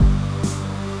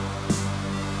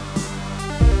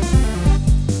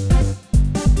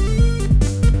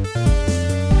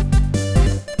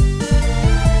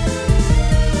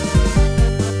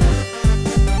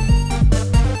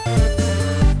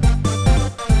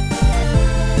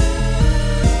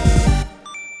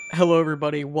Hello,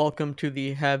 everybody. Welcome to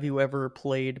the Have You Ever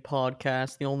Played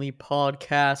podcast, the only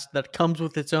podcast that comes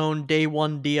with its own day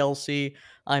one DLC.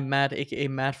 I'm Matt, aka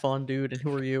Matt Fun Dude, and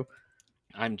who are you?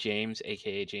 I'm James,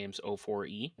 aka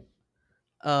James04E.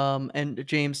 And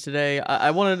James, today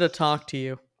I wanted to talk to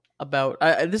you about.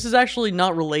 This is actually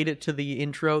not related to the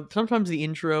intro. Sometimes the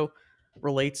intro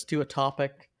relates to a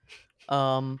topic.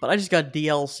 But I just got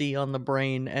DLC on the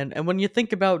brain, and when you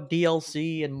think about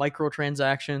DLC and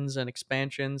microtransactions and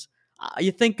expansions,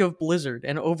 you think of Blizzard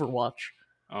and Overwatch.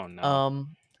 Oh no.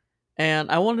 Um,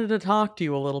 and I wanted to talk to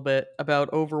you a little bit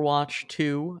about Overwatch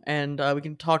 2, and we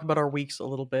can talk about our weeks a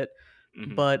little bit.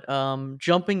 hmm But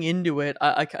jumping into it,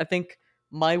 I think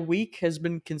my week has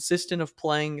been consistent of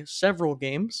playing several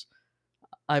games.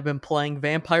 I've been playing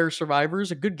Vampire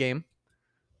Survivors, a good game.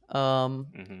 Um,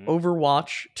 hmm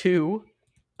Overwatch 2,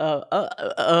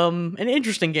 an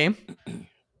interesting game,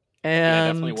 Yeah,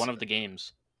 definitely and one of the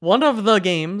games. one of the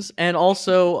games, and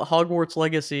also Hogwarts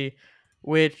Legacy,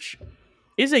 which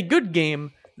is a good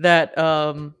game that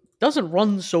doesn't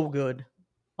run so good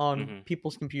on hmm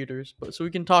people's computers. But so we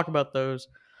can talk about those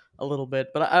a little bit.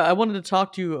 But I wanted to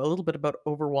talk to you a little bit about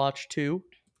Overwatch 2.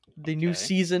 The new Okay.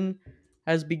 season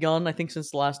has begun. I think since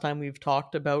the last time we've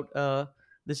talked about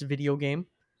this video game.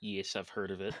 Yes, I've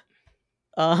heard of it.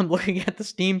 I'm looking at the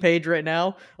Steam page right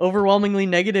now. Overwhelmingly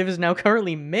negative is now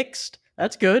currently mixed.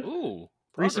 That's good. Ooh,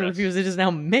 Recent progress. reviews, it is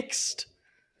now mixed.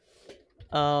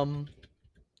 Um,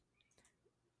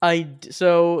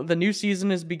 so the new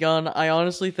season has begun. I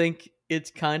honestly think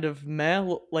it's kind of meh.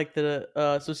 Like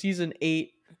so season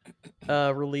 8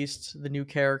 released the new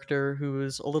character who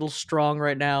is a little strong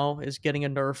right now. Is getting a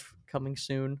nerf coming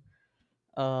soon.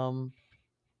 Um,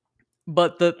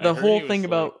 but the I the heard whole he thing was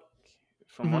like, about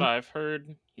from what Mhm. I've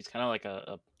heard, he's kind of like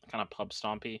a kind of pub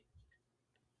stompy.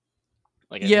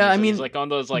 Like I think Yeah, I he's mean. like on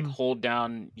those like Mhm. hold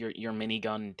down your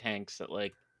minigun tanks that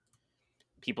like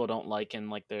people don't like in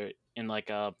like they're in like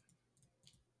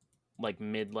like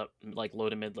like low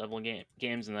to mid level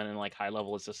games, and then in like high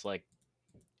level it's just like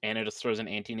and it just throws an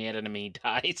anti-nade at him and he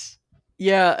dies.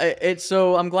 Yeah, it's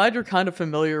so I'm glad you're kind of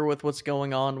familiar with what's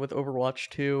going on with Overwatch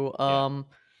 2. Yeah.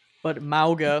 But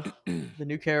Mauga, the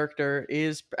new character,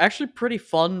 is actually pretty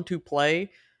fun to play.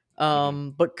 hmm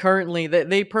But currently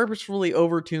they purposefully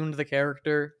overtuned the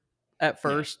character at Yeah.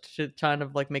 first to kind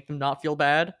of like make them not feel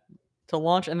bad to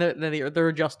launch, and they're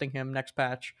adjusting him next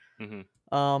patch. hmm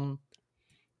Um,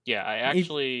 Yeah, I it,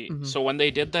 actually mhm. so when they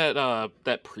did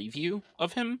that preview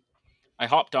of him, I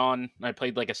hopped on and I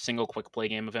played like a single quick play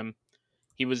game of him.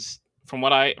 He was from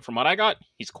what I got,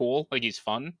 he's cool, like he's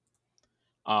fun.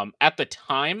 At the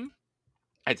time,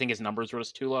 I think his numbers were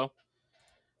just too low.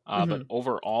 But Mhm.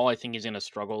 overall, I think he's gonna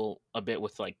struggle a bit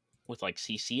with like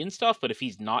CC and stuff. But if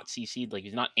he's not CC'd, like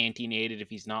he's not anti-nated, if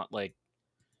he's not like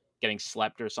getting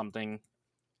slept or something,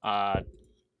 uh,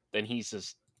 then he's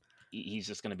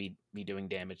just gonna be doing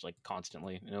damage like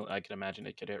constantly. I could imagine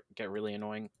it could get really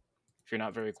annoying if you're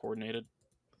not very coordinated.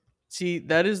 See,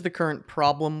 that is the current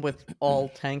problem with all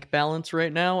tank balance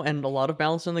right now, and a lot of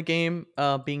balance in the game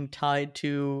being tied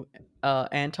to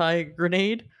anti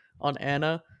grenade on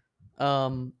Ana,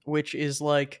 which is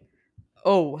like,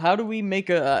 oh, how do we make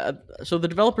so the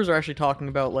developers are actually talking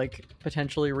about like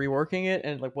potentially reworking it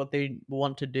and like what they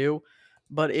want to do,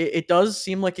 but it does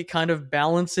seem like it kind of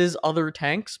balances other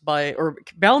tanks by or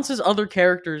balances other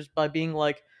characters by being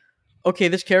like, okay,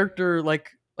 this character like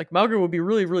Mauger would be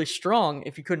really strong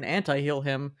if you couldn't anti-heal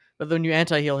him, but then you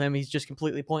anti-heal him, he's just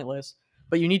completely pointless.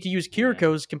 But you need to use Yeah,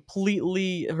 Kiriko's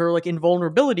completely her like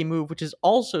invulnerability move, which is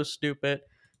also stupid,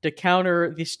 to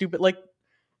counter the stupid like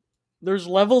there's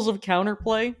levels of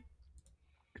counterplay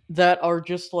that are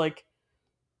just like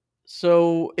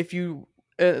so if you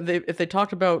if they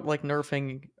talked about like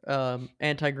nerfing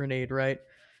anti-grenade, right?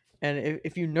 And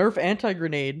if you nerf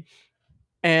anti-grenade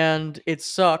and it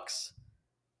sucks,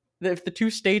 if the two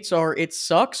states are it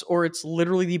sucks or it's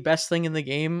literally the best thing in the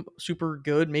game, super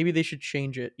good, maybe they should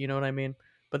change it. You know what I mean?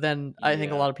 But then I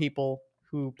think a yeah, lot of people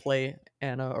who play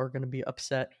Anna are going to be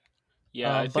upset.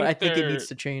 yeah. I But I think think it needs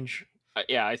to change.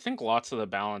 yeah, I think lots of the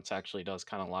balance actually does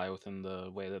kind of lie within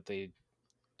the way that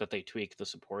they tweak the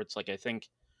supports. Like I think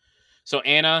so.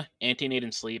 Anna, anti-nade,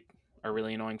 and sleep are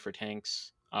really annoying for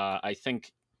tanks. I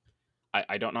think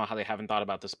I don't know how they haven't thought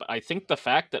about this, but I think the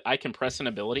fact that I can press an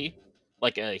ability,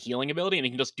 like a healing ability, and it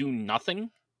can just do nothing,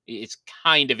 it's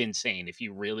kind of insane if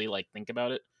you really like think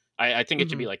about it. I think it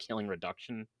should Hmm. be like healing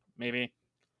reduction, maybe.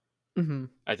 Hmm.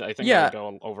 I think that would Yeah.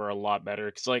 go over a lot better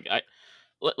because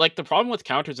like the problem with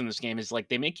counters in this game is like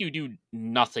they make you do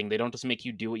nothing. They don't just make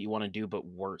you do what you want to do, but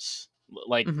worse.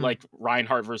 Like Hmm. like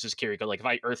Reinhardt versus Kiriko. Like if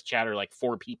I earth chatter like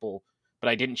four people, but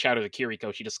I didn't shatter the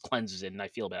Kiriko. She just cleanses it, and I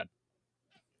feel bad.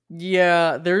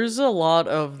 Yeah, there's a lot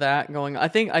of that going. I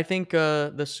think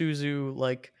the Suzu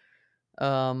like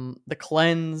the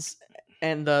cleanse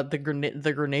and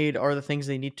the grenade are the things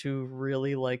they need to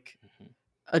really like Mhm.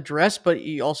 address, but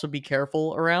you also be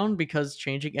careful around because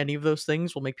changing any of those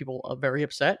things will make people very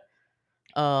upset.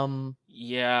 Um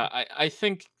Yeah, I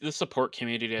think the support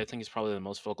community, I think, is probably the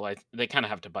most vocal. They kind of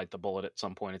have to bite the bullet at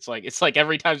some point. It's like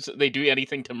every time they do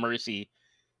anything to Mercy,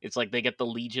 it's like they get the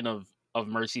legion of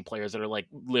Mercy players that are like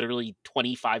literally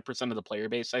 25% of the player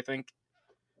base. I think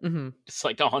mhm. it's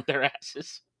like on their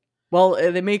asses. Well,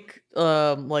 they make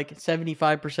like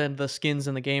 75% of the skins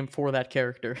in the game for that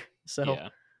character. So, Yeah,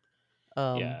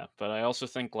 um yeah, but I also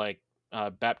think like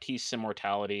Baptiste's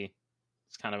immortality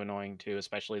is kind of annoying too,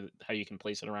 especially how you can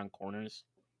place it around corners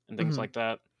and things mhm, like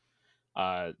that.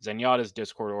 Zenyatta's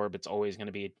Discord Orb, it's always going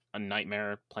to be a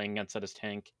nightmare playing against that as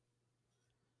tank.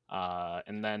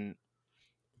 And then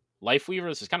Life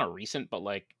Weavers is kind of recent, but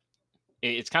like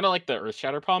it's kind of like the Earth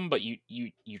Shatter problem. But you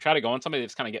try to go on somebody, they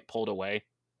just kind of get pulled away,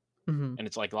 mhm. and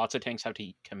it's like lots of tanks have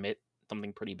to commit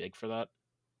something pretty big for that.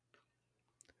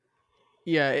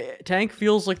 Yeah, tank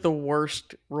feels like the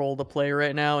worst role to play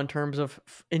right now in terms of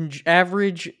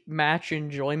average match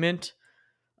enjoyment.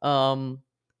 Um,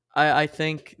 I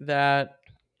think that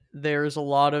there's a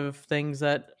lot of things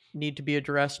that need to be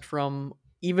addressed from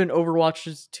even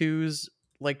Overwatch's 2's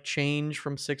like change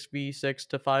from 6v6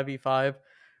 to 5v5,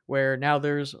 where now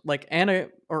there's like Anna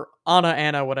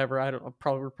whatever, I don't know,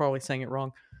 probably we're probably saying it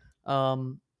wrong.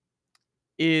 Um,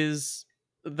 is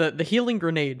the healing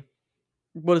grenade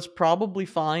was probably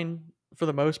fine for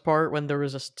the most part when there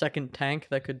was a second tank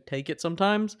that could take it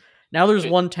sometimes. Now there's It,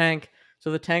 one tank,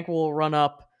 so the tank will run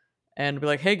up and be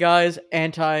like, "Hey guys,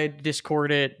 anti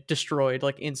discord it, destroyed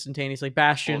like instantaneously,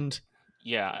 well, bastioned,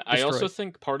 yeah, I also destroyed."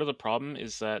 think part of the problem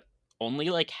is that only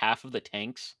like half of the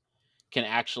tanks can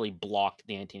actually block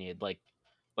the anti-nade. Like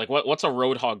what's a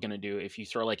Roadhog gonna do if you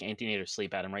throw like anti-nade or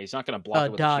sleep at him? Right, he's not gonna block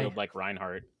it with a Die. shield like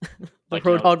Reinhardt. The Like,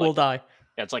 you know, roadhog will like die.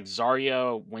 yeah, it's like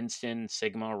Zarya, Winston,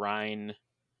 Sigma, Ryan,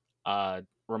 uh,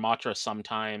 Ramatra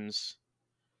sometimes,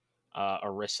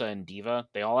 Orisa and Diva.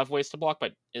 They all have ways to block,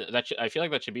 but I feel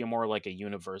like that should be more like a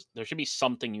universe. There should be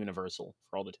something universal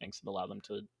for all the tanks that allow them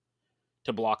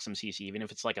to block some CC, even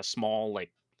if it's like a small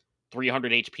like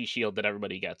 300 HP shield that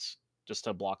everybody gets just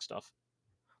to block stuff,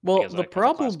 like Well, as a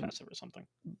class passive or something.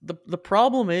 the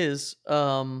problem is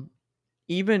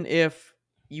even if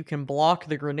you can block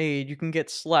the grenade, you can get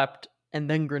slept and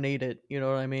then grenade it, you know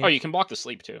what I Oh, mean? you can block the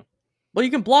sleep too. Well,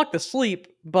 you can block the sleep,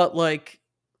 but like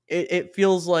it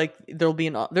feels like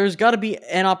there's got to be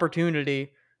an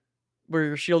opportunity where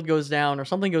your shield goes down or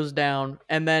something goes down,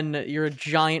 and then you're a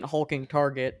giant hulking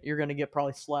target. You're gonna get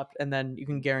probably slept, and then you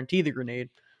can guarantee the grenade.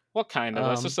 What kind of?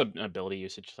 That's Um, just an ability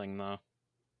usage thing, though.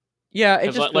 yeah, it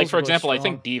Because just like feels for really example, I strong.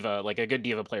 think Diva, like a good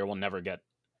Diva player, will never get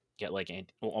like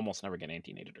will almost never get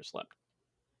anti-nated or slept.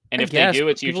 And I if they guess, do, but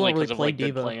it's people usually don't really because of play like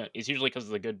good diva. play. It's usually because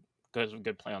of the good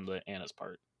play on the Anna's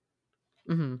part.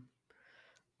 Hmm.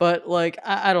 But like,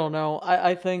 I don't know.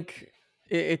 I think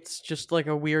it's just like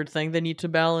a weird thing they need to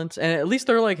balance, and at least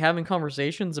they're like having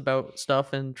conversations about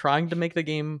stuff and trying to make the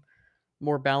game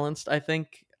more balanced. I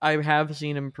think I have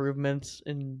seen improvements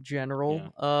in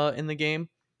Yeah, general in the game.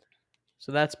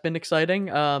 So that's been exciting.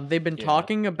 They've been yeah.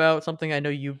 talking about something I know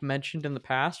you've mentioned in the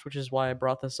past, which is why I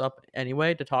brought this up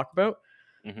anyway to talk about.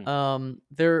 Hmm.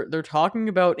 They're talking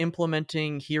about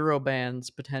implementing hero bans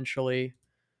potentially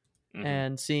Hmm.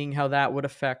 and seeing how that would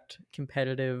affect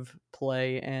competitive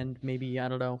play and maybe I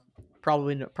don't know,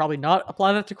 probably not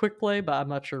apply that to quick play, but I'm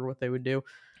not sure what they would do.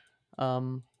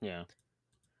 Um, Yeah,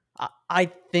 I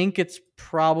think it's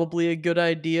probably a good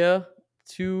idea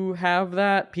to have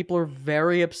that. People are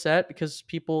very upset because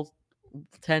people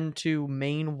tend to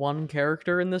main one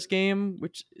character in this game,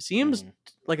 which seems hmm,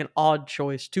 like an odd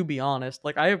choice, to be honest.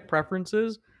 Like, I have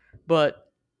preferences, but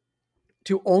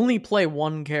to only play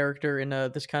one character in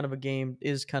this kind of a game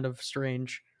is kind of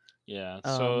strange. yeah.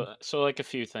 Um, So like a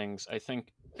few things. I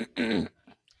think.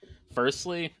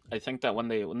 Firstly, I think that when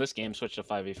this game switched to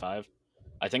 5v5,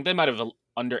 I think they might have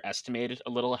underestimated a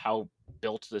little how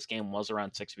built this game was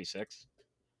around 6v6.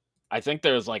 I think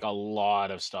there's like a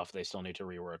lot of stuff they still need to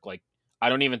rework. Like I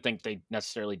don't even think they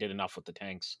necessarily did enough with the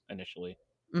tanks initially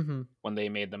mhm, when they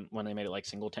made it like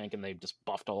single tank and they just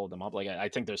buffed all of them up. Like I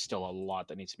think there's still a lot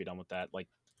that needs to be done with that. Like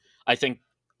I think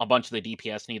a bunch of the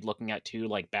DPS need looking at too.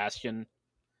 Like Bastion,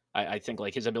 I think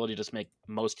like his ability to just make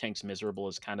most tanks miserable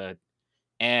is kind of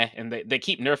and they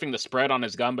keep nerfing the spread on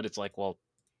his gun, but it's like, well,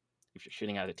 if you're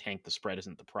shooting at a tank, the spread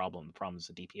isn't the problem. The problem is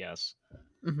the DPS,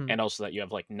 mhm, and also that you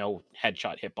have like no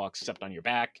headshot hitbox except on your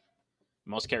back.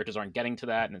 Most characters aren't getting to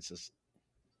that, and it's just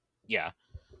yeah.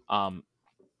 Um,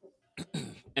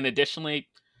 and additionally,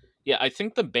 yeah, I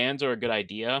think the bans are a good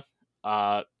idea.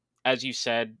 Uh, as you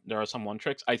said, there are some one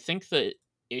tricks. I think the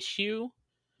issue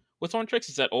with one tricks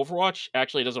is that Overwatch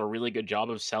actually does a really good job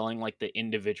of selling like the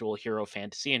individual hero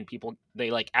fantasy, and people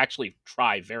they like actually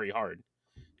try very hard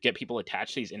to get people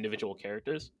attached to these individual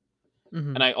characters.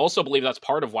 Mm-hmm. And I also believe that's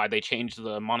part of why they changed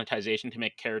the monetization to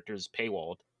make characters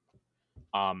paywalled.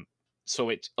 Um, so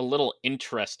it's a little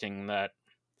interesting that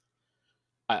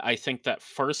I think that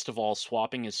first of all,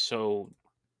 swapping is so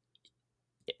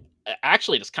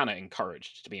actually just kind of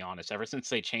encouraged, to be honest. Ever since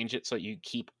they changed it so you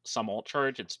keep some alt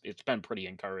charge, it's been pretty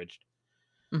encouraged.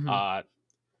 Mm-hmm. Uh,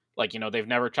 like they've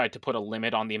never tried to put a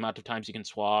limit on the amount of times you can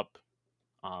swap.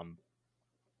 Um,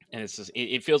 and it's just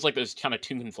it feels like there's kind of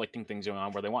two conflicting things going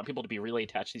on where they want people to be really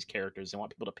attached to these characters, they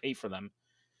want people to pay for them,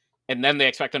 and then they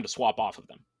expect them to swap off of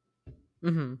them.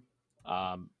 Mm-hmm.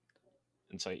 Um,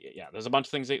 and so yeah, there's a bunch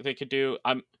of things they could do.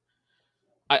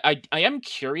 I am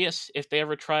curious if they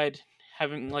ever tried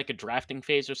having like a drafting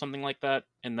phase or something like that,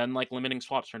 and then like limiting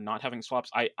swaps or not having swaps.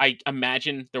 I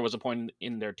imagine there was a point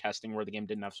in their testing where the game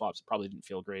didn't have swaps. It probably didn't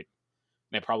feel great.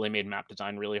 And it probably made map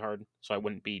design really hard. So I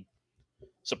wouldn't be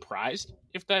surprised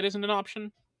if that isn't an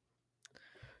option.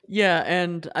 Yeah,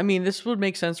 and I mean, this would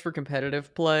make sense for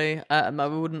competitive play. I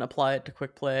wouldn't apply it to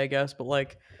quick play, I guess, but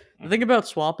like the thing Hmm. about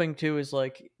swapping too is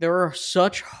like there are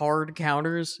such hard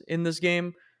counters in this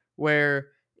game where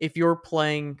if you're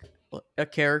playing a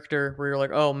character where you're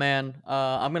like, oh man,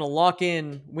 I'm gonna lock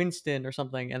in Winston or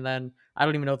something, and then I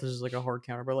don't even know if this is like a hard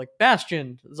counter, but like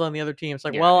Bastion is on the other team. It's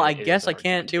like, Yeah, well, I it is guess a I hard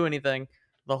can't counter. do anything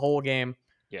the whole game.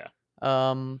 Yeah.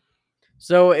 Um,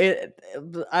 so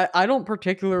I don't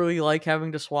particularly like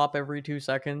having to swap every 2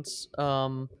 seconds.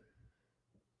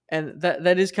 And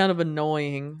that is kind of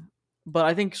annoying. But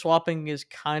I think swapping is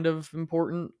kind of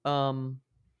important.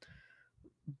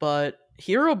 But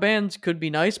hero bans could be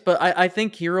nice, but I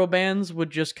think hero bans would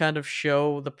just kind of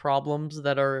show the problems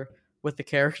that are with the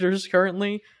characters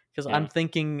currently. Because I'm Yeah.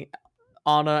 thinking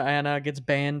Anna gets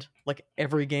banned like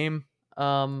every game.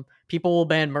 People will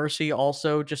ban Mercy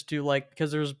also just to like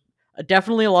because there's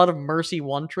definitely a lot of Mercy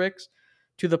one tricks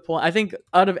to the point. I think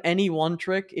out of any one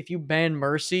trick, if you ban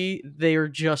Mercy, they are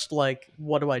just like,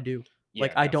 what do I do?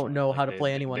 Like Yeah, I don't definitely. know how Like to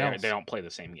play anyone they else. don't play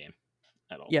the same game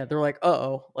at all. Yeah, they're like, uh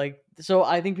oh, like so.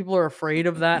 I think people are afraid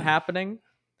of that happening,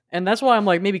 and that's why I'm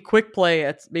like, maybe quick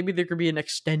play. Maybe there could be an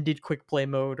extended quick play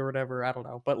mode or whatever. I don't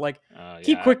know, but like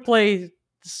keep Yeah. quick play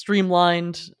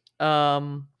streamlined.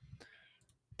 Um,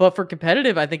 but for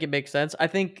competitive, I think it makes sense. I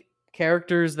think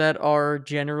characters that are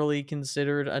generally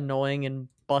considered annoying and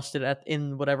busted at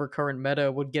in whatever current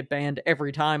meta would get banned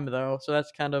every time though. So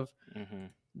that's kind of Hmm.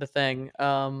 the thing.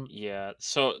 Yeah.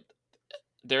 So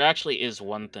there actually is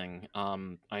one thing.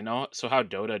 I know. So how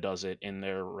Dota does it in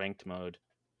their ranked mode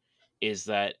is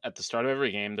that at the start of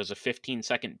every game, there's a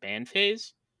 15-second ban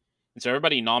phase, and so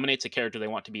everybody nominates a character they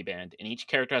want to be banned, and each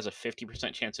character has a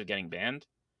 50% chance of getting banned.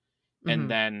 And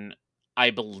mhm, then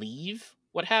I believe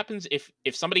what happens if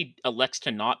somebody elects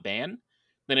to not ban,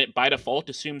 then it by default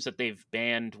assumes that they've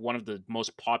banned one of the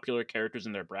most popular characters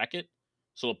in their bracket,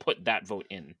 so they'll put that vote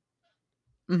in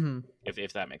mhm.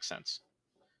 if that makes sense.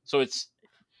 So it's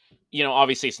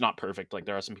obviously it's not perfect. Like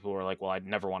there are some people who are like, well, I'd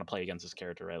never want to play against this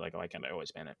character, right? Like, why can't I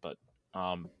always ban it? But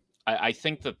um, I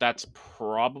think that that's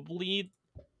probably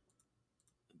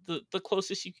the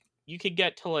closest you could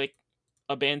get to like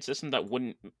a ban system that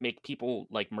wouldn't make people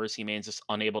like Mercy mains just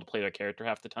unable to play their character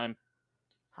half the time.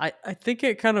 I think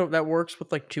it kind of that works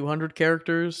with like 200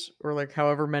 characters or like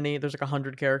however many. There's like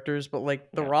 100 characters, but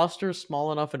like the Yeah, roster is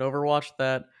small enough in Overwatch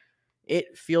that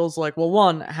it feels like, well,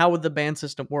 one, how would the ban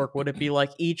system work? Would it be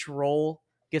like each role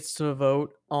gets to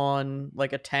vote on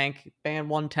like a tank, ban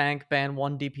one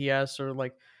DPS, or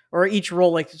like, or each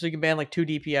role, like, so you can ban like two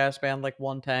DPS, ban like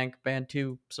one tank, ban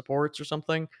two supports or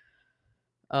something?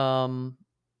 Um,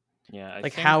 yeah. I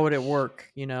like, think how would it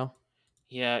work, you know?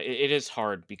 yeah, it is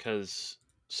hard because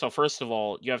so first of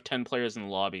all, you have 10 players in the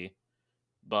lobby,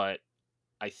 but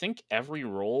I think every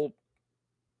role,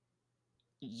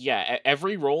 yeah,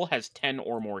 every role has 10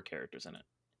 or more characters in it.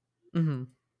 Hmm.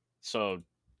 So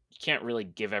you can't really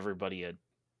give everybody a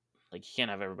like you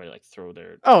can't have everybody like throw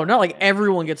their Oh, not like band in.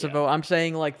 everyone gets a Yeah. vote. I'm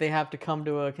saying like they have to come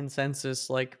to a consensus.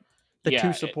 Like the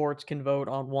two Yeah, supports can vote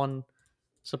on one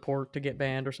support to get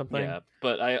banned or something. yeah,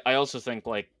 but I also think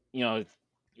like,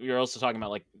 you're also talking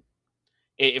about like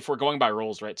if we're going by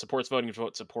roles, right? Supports voting for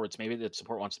vote supports. Maybe the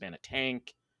support wants to ban a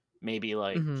tank. Maybe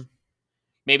like Hmm.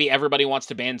 maybe everybody wants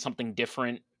to ban something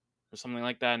different or something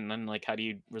like that, and then like how do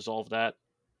you resolve that?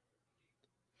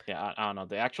 Yeah, I don't know.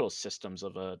 The actual systems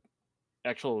of a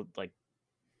actual like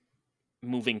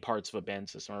moving parts of a band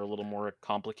system are a little more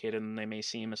complicated than they may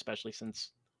seem, especially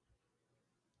since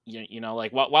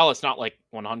like while it's not like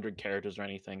 100 characters or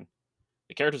anything,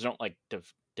 the characters don't like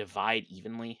divide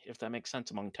evenly, if that makes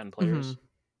sense, among 10 Hmm. players.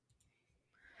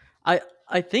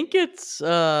 I think it's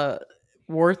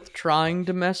worth trying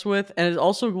to mess with, and it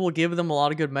also will give them a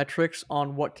lot of good metrics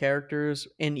on what characters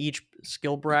in each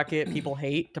skill bracket people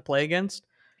hate to play against,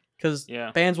 because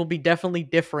Yeah. bans will be definitely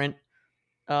different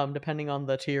depending on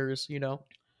the tiers. You know.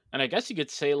 And I guess you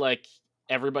could say like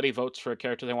everybody votes for a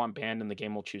character they want banned and the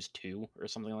game will choose two or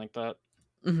something like that.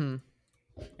 Hmm.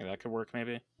 Yeah, that could work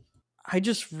maybe. I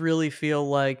just really feel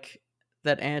like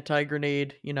that anti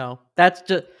grenade. You know, that's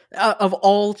just of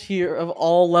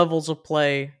all levels of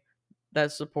play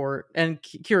that support, and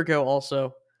Kiriko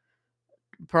also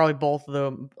probably both of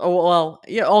them. Oh well,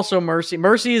 yeah. Also, Mercy.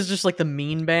 Mercy is just like the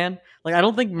mean ban. Like I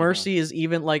don't think Hmm. Mercy is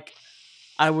even like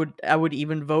I would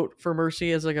even vote for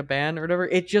Mercy as like a ban or whatever.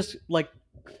 It just like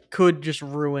could just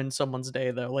ruin someone's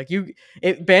day though. Like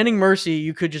banning Mercy,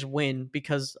 you could just win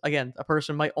because again, a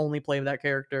person might only play that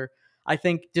character. I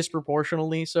think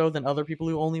disproportionately so than other people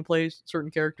who only play certain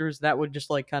characters. That would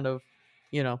just like kind of,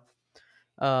 you know,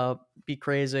 uh, be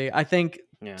crazy. I think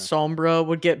Yeah. Sombra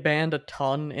would get banned a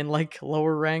ton in like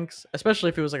lower ranks, especially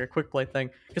if it was like a quick play thing.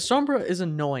 Because Sombra is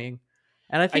annoying,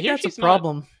 and I I think hear that's a she's not.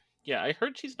 problem. Yeah, I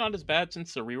heard she's not as bad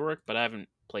since the rework, but I haven't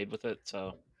played with it,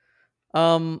 so.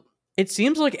 Um, it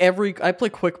seems like I play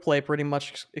quick play pretty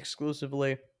much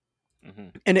exclusively, Hmm.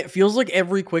 and it feels like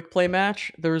every quick play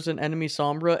match there's an enemy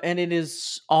Sombra, and it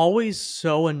is always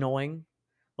so annoying.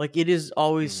 Like it is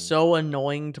always Hmm. so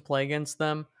annoying to play against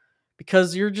them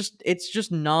because it's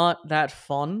just not that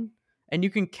fun, and you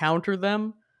can counter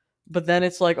them, but then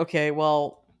it's like okay,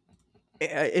 well,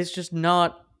 it's just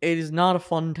not. It is not a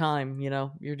fun time. You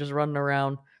know, you're just running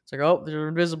around. It's like oh, they're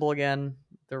invisible again.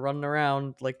 They're running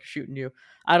around like shooting you.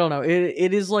 I don't know.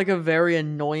 It is like a very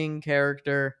annoying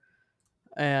character,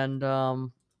 and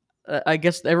I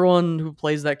guess everyone who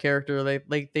plays that character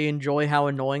they enjoy how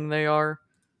annoying they are.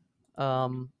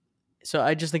 Um, so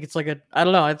I just think it's like I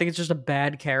don't know. I think it's just a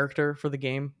bad character for the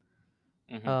game.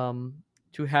 Hmm. Um,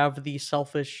 to have the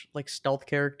selfish like stealth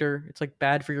character, it's like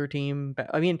bad for your team.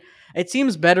 I mean, it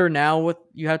seems better now with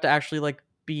you have to actually like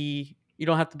be you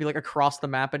don't have to be like across the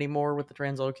map anymore with the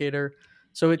translocator.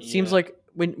 So it seems Yeah. like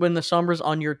when the Sombra's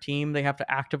on your team, they have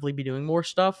to actively be doing more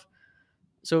stuff.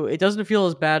 So it doesn't feel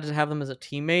as bad to have them as a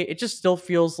teammate. It just still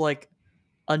feels like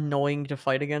annoying to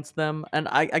fight against them. And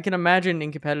I can imagine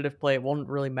in competitive play it won't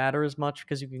really matter as much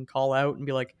because you can call out and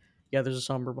be like, yeah, there's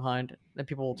a Sombra behind, and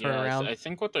people will turn Yeah, around. I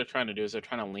think what they're trying to do is they're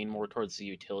trying to lean more towards the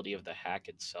utility of the hack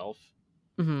itself,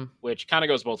 Hmm. which kind of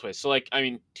goes both ways. So, like, I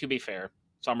mean, to be fair,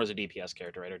 Summer's a DPS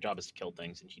character, right? Her job is to kill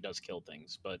things, and she does kill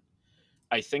things. But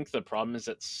I think the problem is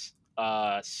that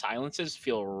silences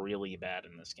feel really bad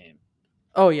in this game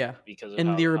Oh yeah, because of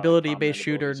in your how ability based prominent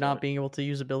shooter abilities not are. being able to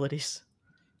use abilities.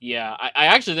 Yeah, I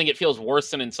actually think it feels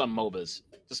worse than in some MOBAs,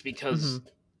 just Hmm. because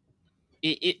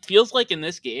it feels like in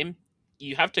this game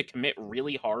you have to commit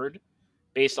really hard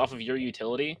based off of your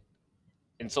utility.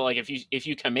 And so like if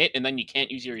you commit and then you can't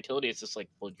use your utility, it's just like,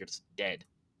 well, you're just dead.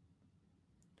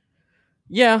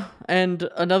 Yeah, and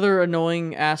another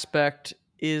annoying aspect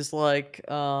is like,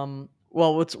 well,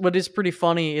 what is pretty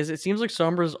funny is it seems like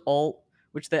Sombra's ult,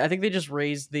 which I think they just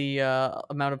raised the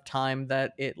amount of time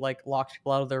that it like locks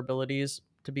people out of their abilities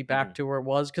to be Hmm. back to where it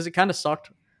was because it kind of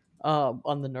sucked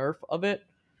on the nerf of it.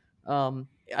 Um,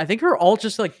 I think her ult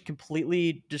just like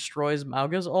completely destroys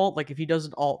Mauga's ult. Like if he does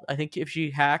an ult, I think if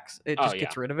she hacks, it Oh just yeah.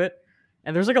 gets rid of it.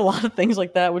 And there's like a lot of things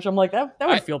like that, which I'm like that I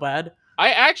would feel bad.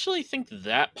 I actually think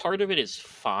that part of it is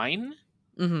fine.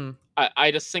 Mm-hmm.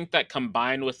 I just think that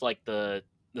combined with like the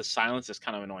silence is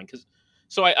kind of annoying because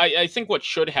I think what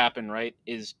should happen, right,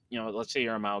 is, let's say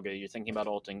you're a Malga, you're thinking about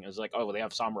ulting, is like, oh well, they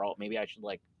have Sombra ult, maybe I should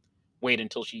like wait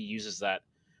until she uses that.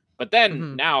 But then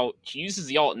Mm-hmm. now she uses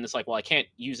the ult and it's like, well, I can't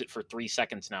use it for 3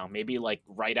 seconds now. Maybe like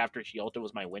right after she ulted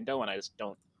was my window and I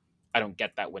don't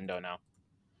get that window now.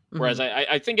 Mm-hmm. Whereas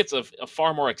I think it's a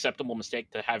far more acceptable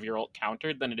mistake to have your ult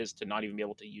countered than it is to not even be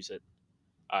able to use it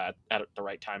at the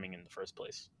right timing in the first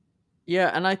place.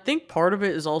 Yeah, and I think part of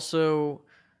it is also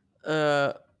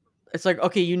uh it's like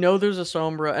okay, there's a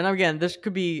Sombra, and again, this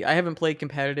could be I haven't played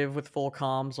competitive with full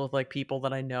comms with like people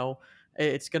that I know.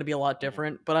 It's gonna be a lot Hmm.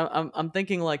 different, but I'm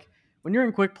thinking like when you're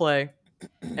in quick play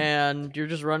and you're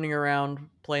just running around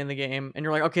playing the game, and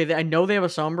you're like, okay, I know they have a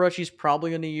Sombra. She's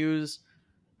probably gonna use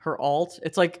her alt.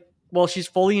 It's like, well, she's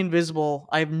fully invisible.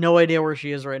 I have no idea where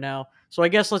she is right now. So I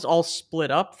guess let's all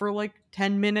split up for like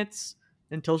 10 minutes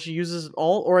until she uses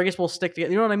alt, or I guess we'll stick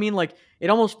together. You know what I mean? Like, it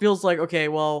almost feels like, okay,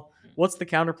 well, what's the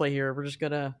counterplay here? We're just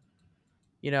gonna,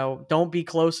 don't be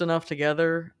close enough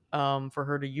together for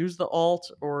her to use the alt,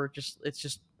 or just it's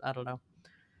just I don't know.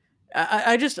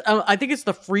 I think it's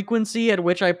the frequency at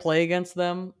which I play against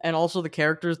them, and also the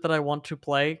characters that I want to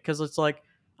play. Because it's like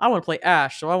I want to play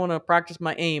Ash, so I want to practice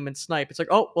my aim and snipe. It's like,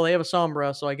 oh well, they have a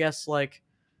Sombra, so I guess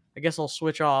I'll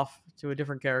switch off to a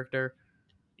different character.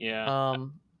 Yeah,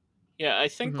 Um, yeah. I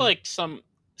think mhm. like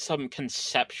some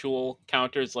conceptual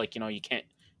counters, like you can't.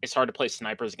 It's hard to play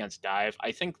snipers against dive.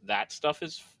 I think that stuff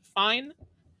is fine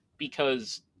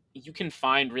because you can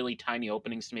find really tiny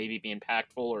openings to maybe be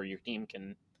impactful, or your team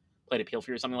can play to peel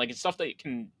for you or something. Like it's stuff that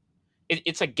can.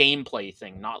 It's a gameplay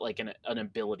thing, not like an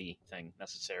ability thing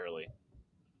necessarily.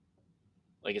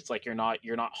 Like it's like you're not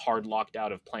hard locked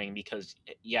out of playing because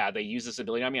yeah they use this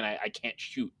ability. I mean I can't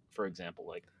shoot for example.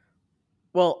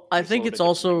 Well, I Like it's a think little it's bit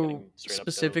different than also getting straight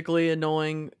up dove. specifically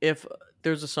annoying if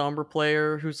there's a Sombra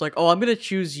player who's like, "Oh, I'm gonna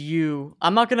choose you.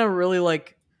 I'm not gonna really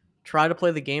like try to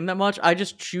play the game that much. I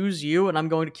just choose you, and I'm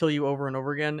going to kill you over and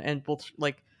over again." And both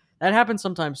like that happens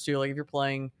sometimes too. Like if you're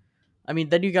playing, I mean,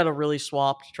 then you got to really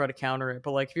swap to try to counter it.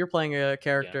 But like if you're playing a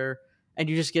Yeah, character and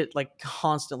you just get like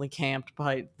constantly camped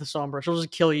by the Sombra, she'll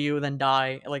just kill you, then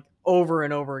die like over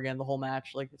and over again the whole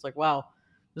match. Like it's like, wow,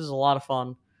 this is a lot of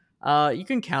fun. You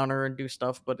can counter and do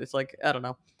stuff, but it's like I don't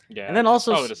know. And yeah. then It's also,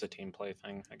 probably just a team play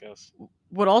thing, I guess.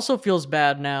 what also feels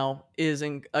bad now is,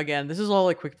 again, this is all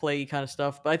like quick play kind of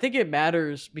stuff, but I think it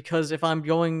matters because if I'm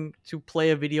going to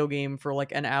play a video game for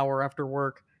like an hour after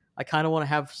work, I kind of want to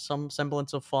have some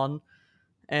semblance of fun.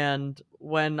 And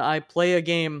when I play a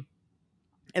game,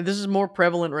 and this is more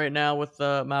prevalent right now with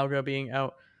Mauga being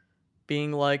out,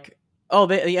 being like, "Oh,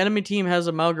 the enemy team has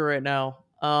a Mauga right now.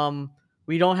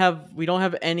 We don't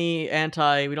have any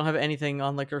anti, we don't have anything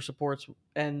on like our supports."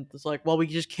 And it's like, well, we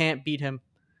just can't beat him.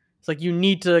 It's like you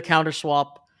need to counter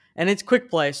swap, and it's quick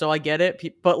play, so I get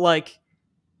it, but like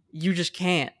you just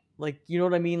can't. Like, you know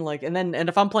what I mean? Like, and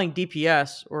if I'm playing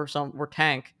DPS or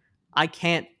tank, I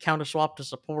can't counter swap to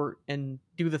support and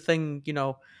do the thing.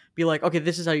 Be like, okay,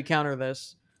 this is how you counter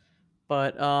this.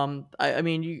 But I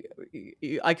mean,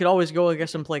 I could always go, I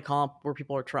guess, and play comp where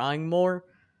people are trying more.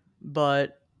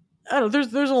 But I don't know.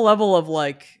 There's a level of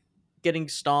like getting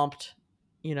stomped,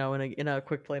 in a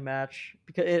quick play match,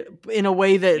 because in a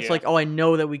way that it's Yeah, like, oh, I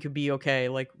know that we could be okay.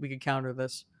 Like we could counter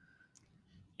this.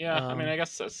 yeah. I mean, Um, I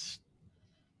guess that's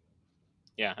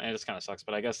yeah. It just kind of sucks,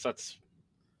 but I guess that's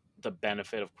the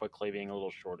benefit of quick play being a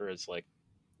little shorter. Is like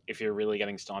if you're really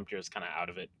getting stomped, you're just kind of out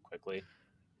of it quickly, as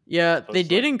yeah, they opposed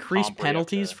to did like increase comp where you have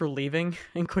penalties to. for leaving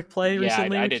in quick play Yeah,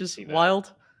 recently, I which did is see that.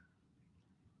 wild.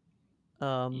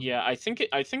 Um, Yeah, I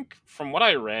think from what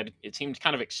I read, it seemed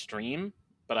kind of extreme,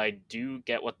 but I do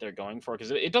get what they're going for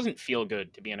because it doesn't feel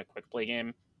good to be in a quick play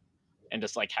game and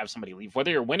just like have somebody leave,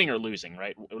 whether you're winning or losing,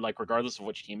 right? Like regardless of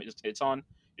which team it's on,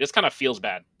 it just kind of feels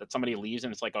bad that somebody leaves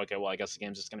and it's like, okay, well, I guess the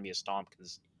game's just going to be a stomp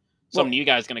because some well, new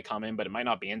guy's going to come in, but it might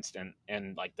not be instant,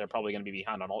 and like they're probably going to be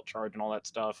behind on alt charge and all that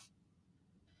stuff.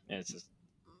 And it's it's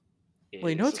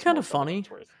just kind more of trouble than funny. it's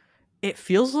worth. It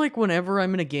feels like whenever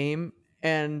I'm in a game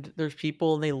and there's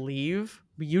people and they leave,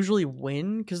 we usually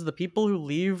win because the people who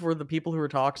leave were the people who are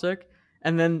toxic,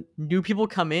 and then new people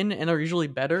come in and are usually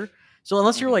better. So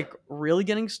unless you're Hmm. like really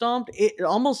getting stomped, it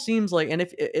almost seems like, and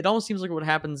if it almost seems like what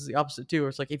happens is the opposite too.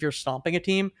 It's like if you're stomping a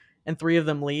team and three of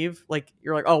them leave, like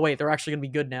you're like, oh wait, they're actually gonna be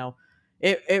good now.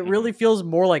 It Hmm. really feels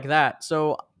more like that.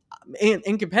 So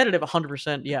in competitive,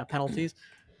 100%, yeah, penalties.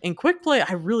 In quick play,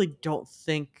 I really don't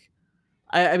think.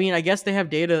 I mean, I guess they have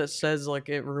data that says like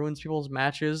it ruins people's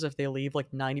matches if they leave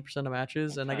like 90% of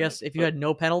matches, and I Kind of, guess if you but had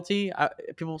no penalty,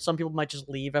 some people might just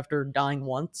leave after dying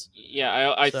once.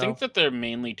 yeah, I think So, that they're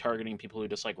mainly targeting people who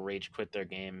just like rage quit their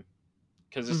game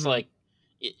because it's hmm like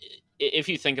if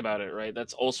you think about it, right,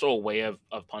 that's also a way of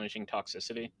punishing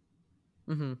toxicity.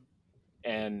 hmm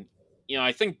And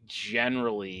I think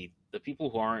generally the people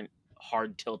who aren't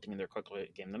hard tilting in their quick play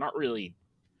game, they're not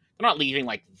leaving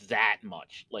like that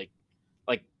much. Like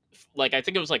like I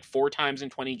think it was like 4 times in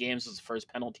 20 games was the first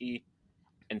penalty,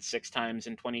 and 6 times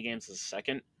in 20 games is the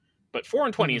second. But 4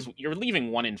 and 20 hmm is you're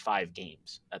leaving 1 in 5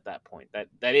 games at that point.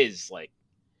 That is like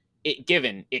it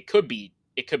given it could be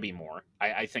more.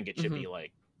 I think it should hmm be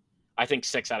like I think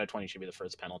 6 out of 20 should be the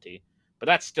first penalty. But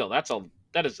that's still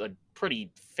that is a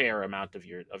pretty fair amount of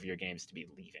your games to be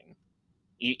leaving,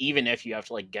 even if you have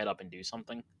to like get up and do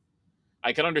something.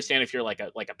 I could understand if you're like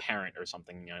a parent or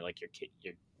something, like your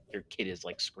kid is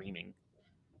like screaming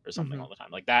or something hmm all the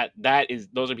time. Like that is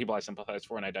those are people I sympathize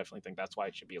for, and I definitely think that's why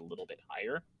it should be a little bit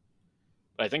higher.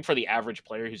 But I think for the average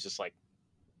player who's just like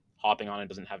hopping on and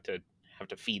doesn't have to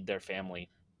feed their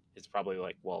family, it's probably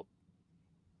like, well,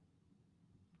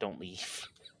 don't leave.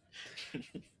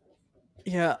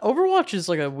 Yeah, Overwatch is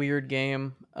like a weird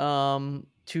game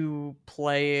to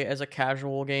play as a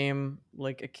casual game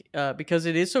because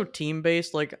it is so team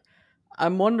based. Like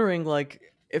I'm wondering like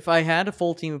if I had a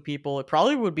full team of people, it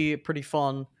probably would be pretty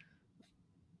fun.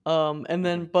 And Mhm.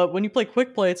 then but when you play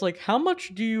quick play, it's like how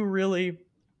much can you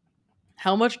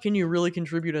really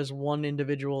contribute as one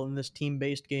individual in this team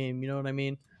based game, you know what I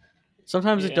mean?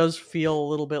 Sometimes it Yeah, does feel a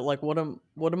little bit like what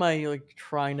am I like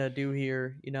trying to do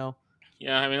here, you know?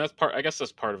 yeah. I mean, that's part. I guess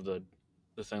that's part of the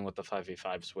thing with the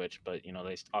 5v5 switch. But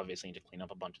they obviously need to clean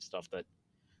up a bunch of stuff that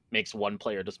makes one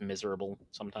player just miserable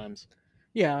sometimes.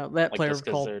 Yeah, that Like player just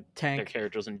because called their tank.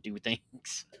 character doesn't do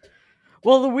things.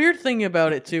 Well, the weird thing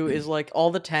about it too is like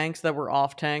all the tanks that were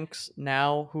off tanks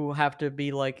now who have to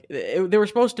be like they were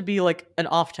supposed to be like an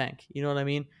off tank, you know what I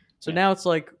mean? So Yeah, now it's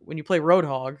like when you play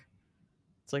Roadhog,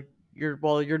 it's like you're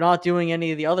not doing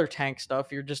any of the other tank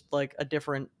stuff. You're just like a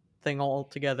different thing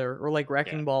altogether. Or like yeah,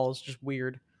 Wrecking Ball is just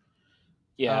weird.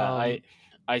 yeah. I Um,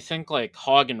 I think like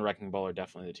Hog and Wrecking Ball are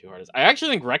definitely the two hardest. I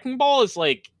actually think Wrecking Ball is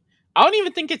like I don't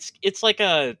even think it's like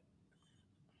a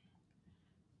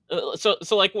so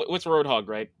like what's Roadhog,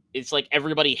 right? It's like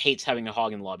everybody hates having a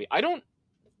hog in the lobby. I don't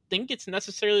think it's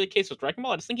necessarily the case with Wrecking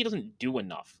Ball. I just think he doesn't do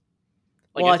enough.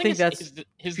 Like well, I I think think that's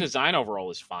his too. design overall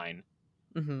is fine.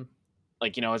 Mhm.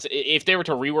 Like if they were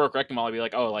to rework Wrecking Ball, I'd be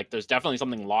like, oh, like there's definitely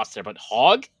something lost there. But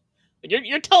Hog,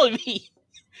 you're telling me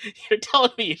you're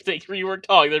telling me if they reworked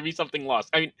Hog, there'd be something lost.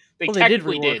 I mean, they Well, they did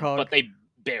technically rework did, Hog. but they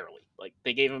barely. Like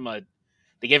they gave him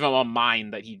a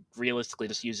mine that he realistically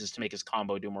just uses to make his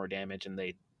combo do more damage, and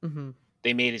Mhm.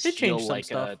 they made his They changed heal some like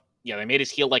stuff. a yeah, they made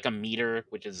his heal like a meter,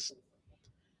 which is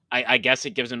I guess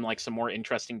it gives him like some more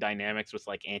interesting dynamics with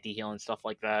like anti heal and stuff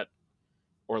like that,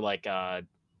 or like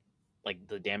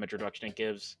the damage reduction it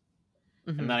gives.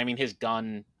 And Mhm. then I mean his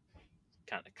gun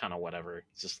kind of whatever.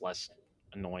 It's just less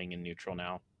annoying and neutral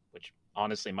now, which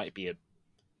honestly might be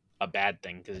a bad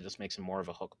thing because it just makes him more of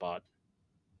a hook bot.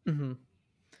 Mhm.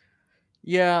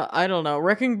 Yeah, I don't know.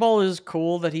 Wrecking Ball is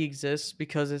cool that he exists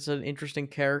because it's an interesting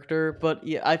character, but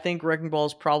yeah, I think Wrecking Ball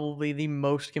is probably the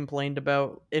most complained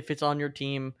about if it's on your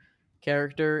team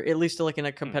character, at least like in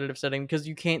a Hmm. competitive setting, because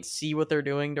you can't see what they're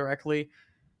doing directly,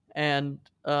 and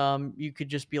you could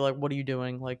just be like, "What are you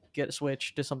doing?" Like, get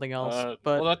switched to something else. Well,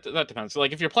 But that depends. So,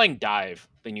 like, if you're playing dive,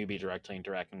 then you'd be directly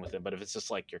interacting with it. But if it's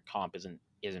just like your comp isn't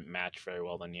matched very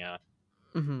well, then yeah.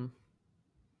 mhm.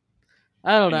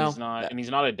 I don't And know.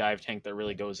 he's not a dive tank that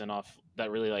really goes in off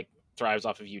that really like thrives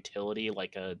off of utility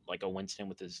like a Winston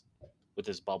with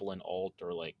his bubble and ult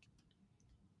or like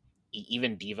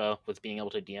even Diva with being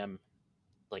able to DM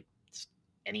like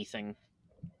anything.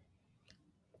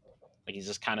 Like he's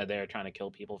just kind of there trying to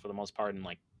kill people for the most part and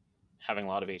like having a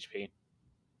lot of HP.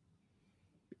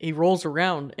 He rolls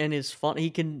around and is fun. He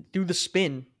can do the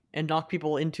spin and knock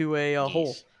people into a hole.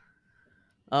 Yes.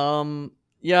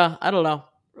 Yeah, I don't know.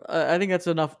 I think that's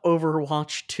enough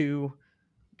Overwatch to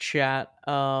chat.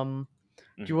 Do you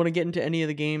Hmm. want to get into any of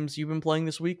the games you've been playing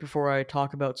this week before I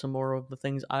talk about some more of the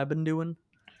things I've been doing?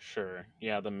 Sure.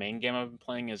 Yeah, the main game I've been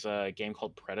playing is a game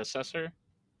called Predecessor.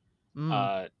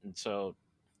 Mm. And so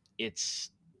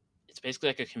it's it's basically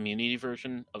like a community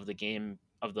version of the game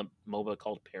of the MOBA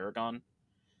called Paragon.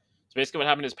 So basically, what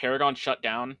happened is Paragon shut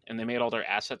down, and they made all their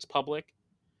assets public.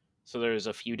 So there's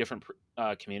a few different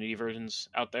community versions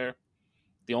out there.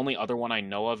 The only other one I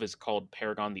know of is called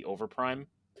Paragon the Overprime.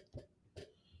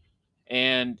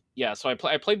 And yeah, so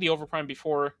I played the Overprime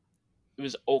before. It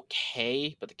was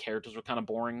okay, but the characters were kind of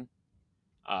boring.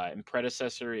 And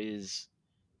Predecessor is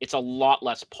it's a lot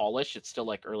less polished. It's still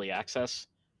like early access,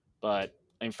 but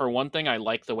and for one thing, I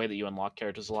like the way that you unlock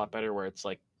characters a lot better. Where it's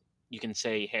like you can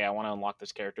say, "Hey, I want to unlock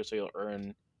this character," so you'll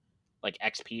earn like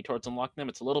XP towards unlocking them.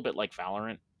 It's a little bit like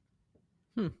Valorant.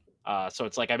 Hmm. So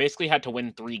it's like I basically had to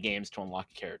win 3 games to unlock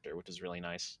a character, which is really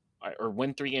nice. Or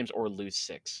win 3 games or lose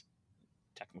 6,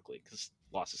 technically, because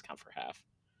losses count for half.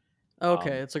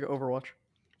 Okay, Um, it's like Overwatch.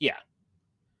 yeah.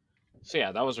 So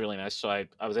yeah, that was really nice. So I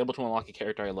was able to unlock a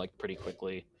character I liked pretty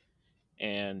quickly,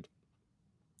 and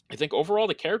I think overall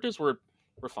the characters were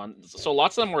fun. So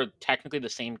lots of them were technically the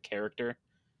same character,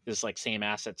 just like same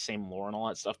assets, same lore, and all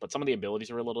that stuff. But some of the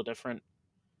abilities were a little different.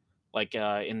 Like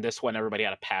in this one, everybody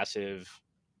had a passive,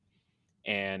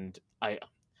 and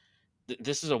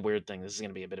this is a weird thing. This is going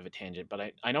to be a bit of a tangent, but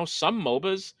I know some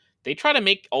MOBAs they try to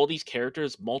make all these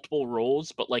characters multiple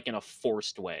roles, but like in a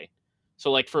forced way.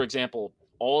 So like for example,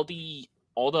 all the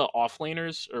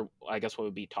offlaners, or I guess what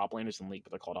would be top laners in League,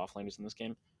 but they're called offlaners in this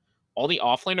game. All the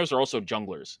offlaners are also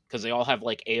junglers because they all have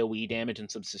like AOE damage and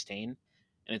some sustain,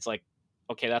 and it's like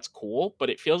okay, that's cool, but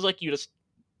it feels like you just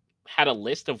had a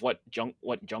list of what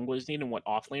junglers need and what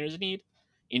offlaners need,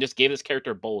 and just gave this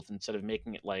character both instead of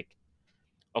making it like,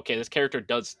 okay, this character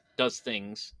does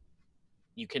things.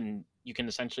 You can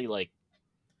essentially like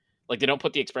they don't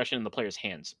put the expression in the player's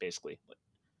hands basically.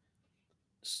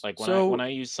 Like when I So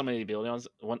use some of the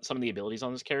abilities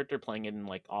on this character playing it in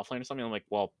like offlane or something, I'm like,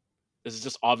 well, this is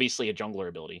just obviously a jungler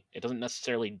ability. It doesn't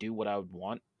necessarily do what I would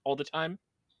want all the time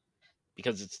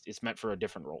because it's meant for a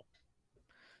different role.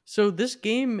 so this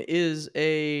game is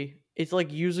a it's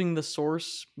like using the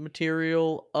source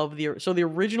material of the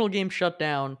original game shut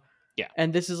down, Yeah,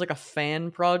 and this is like a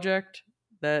fan project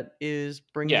that is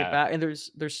bringing it yeah, back, and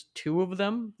there's two of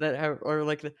them that are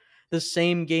like the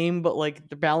same game but like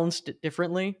they're balanced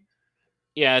differently.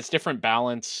 yeah. It's different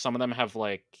balance. Some of them have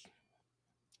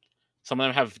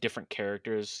different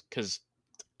characters because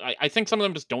I think some of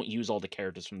them just don't use all the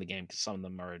characters from the game because some of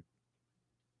them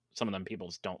people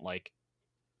just don't like.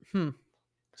 Hmm.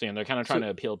 So they're kind of trying So to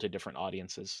appeal to different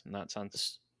audiences in that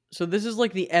sense. so this is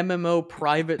like the MMO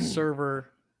private server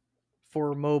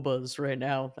for MOBAs right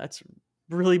now. That's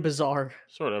really bizarre.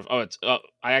 Sort of. Oh, it's.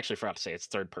 I actually forgot to say it's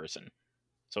third person.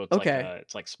 So Okay.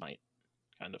 it's like Smite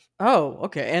kind of. Oh,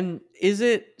 okay. And is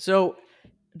it so?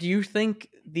 Do you think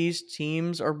these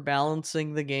teams are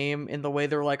balancing the game in the way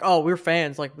they're like, "Oh, we're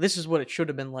fans. Like this is what it should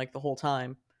have been like the whole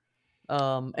time,"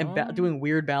 and Um, doing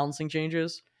weird balancing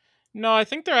changes? no, I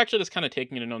think they're actually just kind of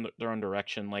taking it in their own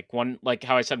direction. Like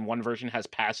how I said, one version has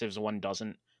passives, one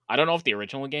doesn't. I don't know if the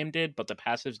original game did, but the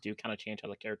passives do kind of change how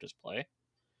the characters play.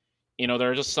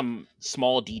 There are just some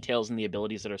small details in the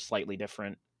abilities that are slightly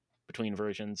different between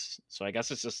versions. So I guess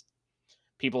it's just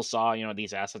people saw,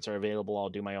 these assets are available. I'll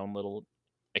do my own little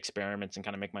experiments and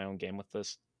kind of make my own game with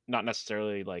this. Not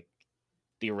necessarily like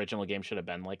the original game should have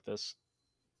been like this.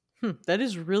 That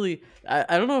is really.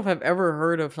 I don't know if I've ever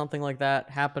heard of something like that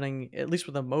happening, at least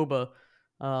with a MOBA.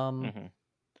 Um, Hmm.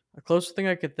 a closest thing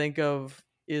I could think of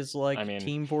is I like mean,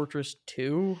 Team Fortress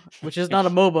 2, which is not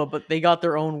a MOBA, but they got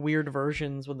their own weird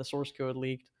versions when the source code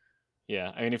leaked.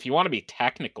 yeah. I mean, if you want to be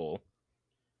technical,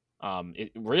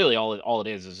 it really all it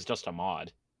is just a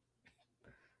mod.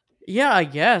 Yeah, I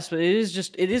guess, but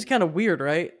it is kind of weird,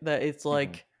 right? That it's Hmm.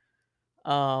 like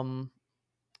um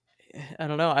I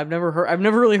don't know. I've never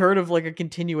really heard of like a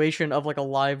continuation of like a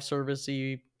live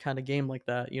servicey kind of game like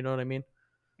that, you know what I mean?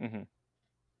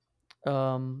 Hmm.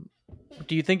 Um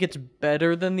do you think it's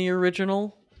better than the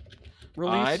original I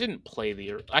release? didn't play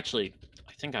actually.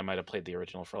 I think I might have played the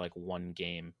original for like one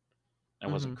game. I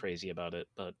wasn't Mhm. crazy about it,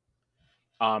 but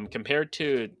compared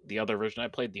to the other version I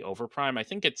played, the Overprime, I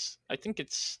think it's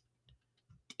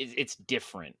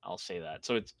different. I'll say that.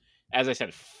 So it's, as I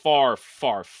said, far,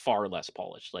 far, far less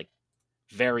polished. Like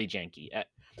very janky.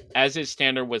 As is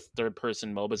standard with third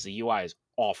person MOBAs, the UI is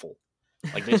awful.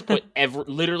 Like they just put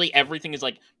literally everything is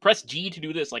like press G to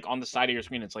do this like on the side of your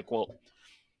screen. It's like, well,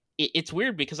 it's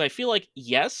weird because I feel like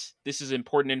yes, this is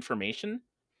important information,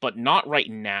 but not right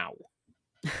now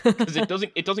because it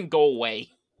doesn't go away.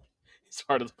 It's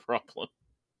part of the problem.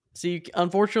 So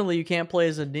unfortunately you can't play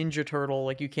as a Ninja Turtle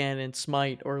like you can in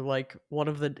Smite or like one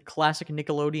of the classic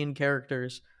Nickelodeon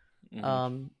characters. Hmm.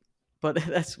 Um but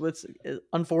that's what's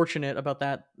unfortunate about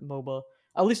that MOBA.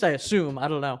 At least I assume, I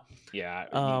don't know. Yeah,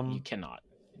 you Um cannot.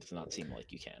 It does not seem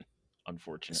like you can, So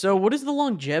unfortunately. what is the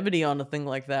longevity on a thing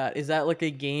like that? Is that like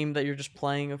a game that you're just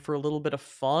playing for a little bit of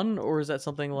fun, or is that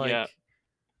something Yeah, like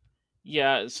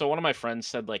yeah. So one of my friends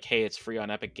said like, "Hey, it's free on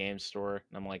Epic Games Store,"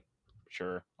 and I'm like,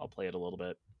 "Sure, I'll play it a little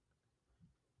bit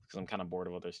because I'm kind of bored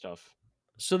of other stuff."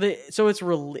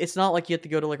 it's not like you have to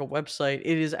go to like a website.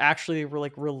 It is actually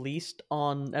like released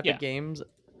on Epic Yeah, Games. yeah.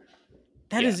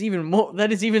 That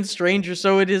is even stranger.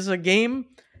 So it is a game.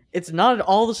 It's not at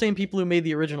all the same people who made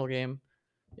the original game.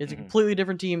 It's a Hmm. completely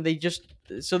different team. They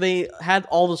had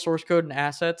all the source code and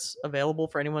assets available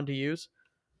for anyone to use.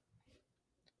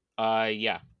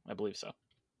 Yeah, I believe so.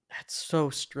 That's so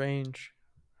strange.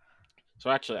 So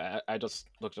actually, I just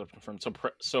looked it up from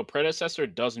so predecessor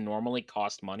does normally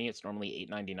cost money. It's normally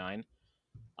 $8.99.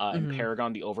 And Mhm.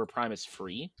 Paragon the Overprime is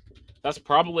free. That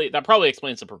probably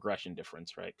explains the progression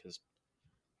difference, right? Because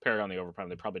Paragon the Overprime,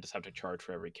 they probably just have to charge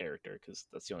for every character because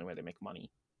that's the only way they make money.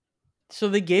 So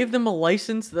they gave them a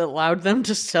license that allowed them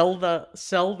to sell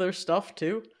their stuff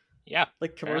too, Yeah,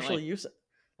 like commercial apparently. use.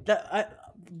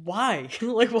 Why?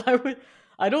 Like why would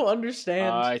I don't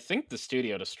understand. I think the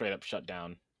studio just straight up shut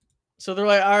down. So they're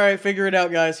like, all right, figure it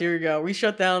out, guys. Here you go. We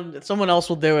shut down. Someone else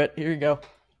will do it. Here you go.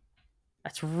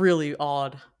 That's really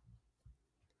odd.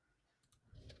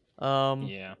 Um,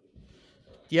 Yeah.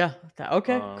 yeah.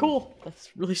 Okay, Um. cool.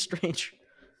 That's really strange.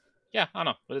 Yeah, I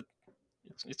don't know, but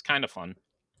it's kind of fun.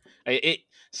 It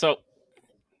so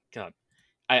God.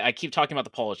 I keep talking about the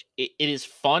polish. It is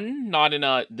fun, not in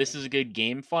a this is a good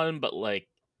game fun, but like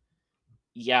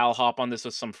yeah, I'll hop on this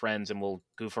with some friends and we'll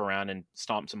goof around and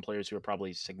stomp some players who are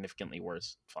probably significantly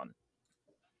worse. Fun.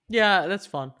 Yeah, that's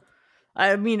fun.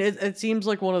 I mean, it seems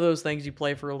like one of those things you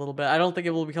play for a little bit. I don't think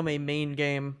it will become a main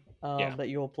game Yeah. that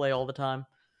you'll play all the time.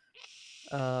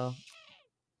 Uh,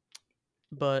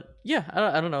 but yeah,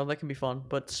 I don't know. That can be fun.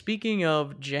 But speaking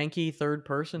of janky third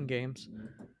person games,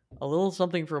 a little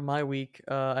something from my week.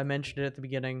 I mentioned it at the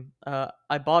beginning.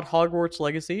 I bought Hogwarts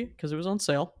Legacy because it was on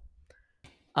sale.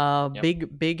 Yep.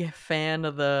 Big fan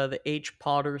of the H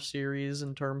Potter series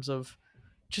in terms of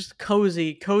just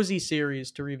cozy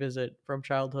series to revisit from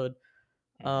childhood.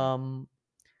 Hmm. Um,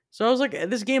 so I was like,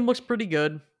 this game looks pretty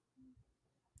good.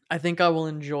 I think I will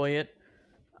enjoy it.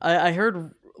 I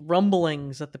heard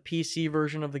rumblings that the PC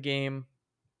version of the game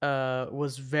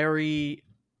was very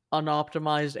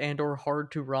unoptimized and or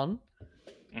hard to run,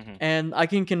 Hmm. and I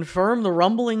can confirm the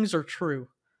rumblings are true.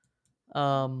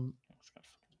 Um,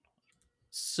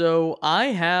 so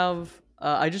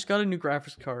I just got a new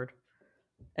graphics card,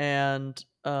 and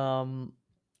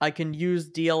I can use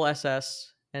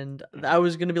DLSS, and I Hmm.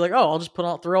 was gonna be like, oh, I'll just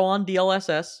throw on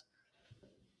DLSS,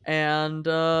 and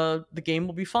the game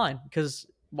will be fine because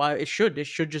why it should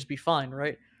just be fine,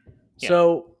 right? Yeah.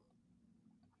 So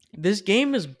this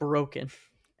game is broken,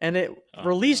 and it Oh no.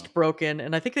 released broken,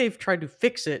 and I think they've tried to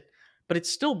fix it, but it's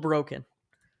still broken.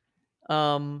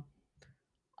 Um,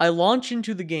 I launch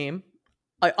into the game.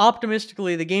 I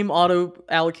optimistically the game auto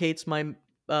allocates my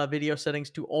video settings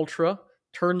to ultra,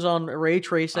 turns on ray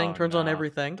tracing, Oh turns on no.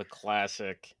 everything. The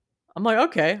classic. I'm like,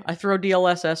 okay. I throw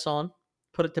DLSS on,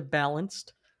 put it to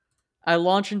balanced. I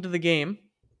launch into the game,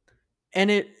 and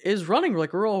it is running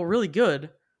like really good.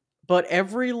 But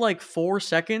every like 4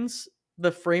 seconds,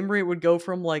 the frame rate would go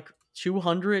from like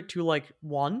 200 to like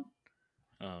one.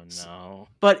 Oh no.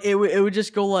 But it would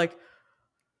just go like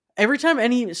every time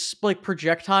any like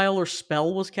projectile or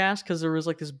spell was cast because there was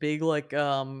like this big like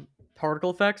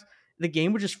particle effects. The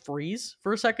game would just freeze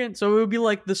for a second, so it would be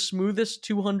like the smoothest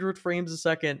 200 frames a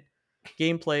second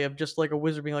gameplay of just like a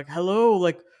wizard being like, "Hello,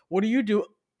 like what do you do?"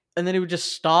 And then it would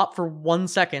just stop for 1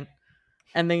 second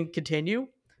and then continue.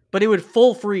 But it would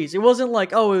full freeze. It wasn't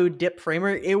like, oh, it would dip frame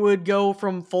rate. It would go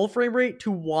from full frame rate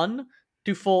to one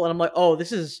to full, and I'm like, oh,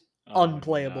 this is Oh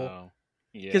unplayable no.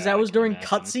 because Yeah, that I was can during imagine.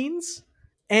 cutscenes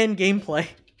and gameplay.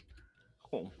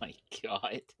 Oh my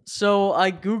god. So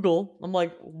I Google. I'm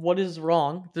like, what is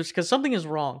wrong? There's because something is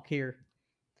wrong here.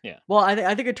 Yeah. Well,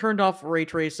 I think I turned off ray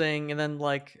tracing and then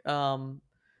like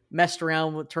messed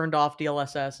around with turned off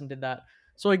DLSS and did that.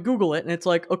 So I Google it and it's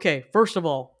like, okay, first of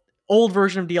all, old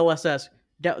version of DLSS.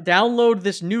 Download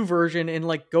this new version and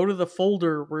like go to the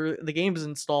folder where the game is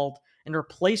installed and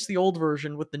replace the old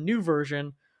version with the new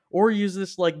version, or use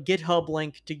this like GitHub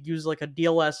link to use like a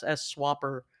DLSS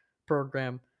swapper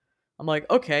program. I'm like,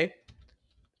 okay,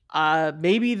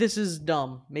 maybe this is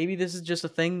dumb. Maybe this is just a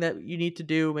thing that you need to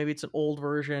do. Maybe it's an old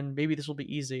version. Maybe this will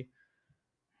be easy.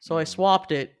 So I Hmm.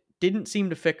 swapped it. Didn't seem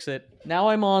to fix it. Now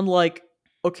I'm on like,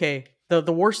 okay, the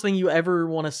worst thing you ever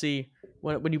want to see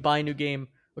when you buy a new game.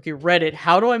 Okay, Reddit,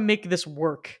 how do I make this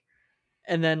work?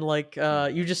 And then like you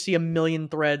Hmm. just see a million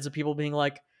threads of people being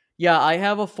like, yeah, I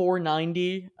have a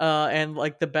 490 and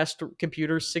like the best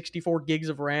computer 64 gigs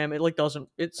of RAM. It like doesn't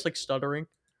it's like stuttering.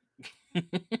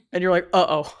 And you're like,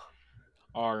 "Uh-oh."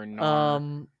 Arnar.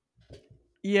 Um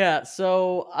Yeah,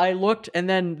 so I looked, and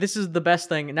then this is the best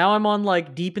thing. Now I'm on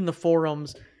like deep in the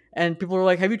forums, and people are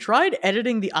like, "Have you tried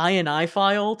editing the INI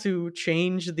file to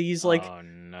change these like Oh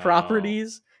no.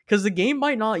 properties?" Because the game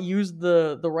might not use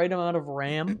the right amount of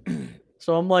RAM.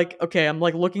 So I'm like, okay, I'm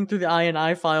like looking through the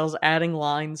INI files, adding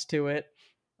lines to it.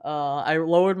 I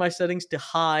lowered my settings to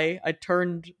high. I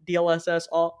turned DLSS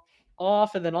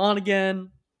off and then on again,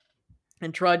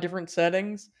 and tried different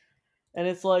settings, and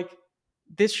it's like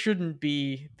this shouldn't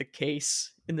be the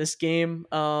case in this game.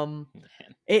 Man.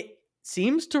 It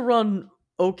seems to run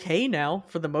okay now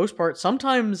for the most part.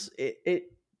 Sometimes it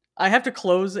I have to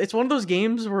close. It's one of those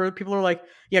games where people are like,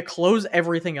 "Yeah, close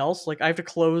everything else." Like I have to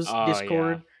close Oh yeah.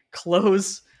 Discord,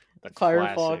 close The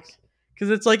Firefox classic. because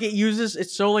it's like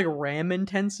it's so like RAM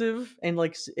intensive and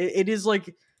like it is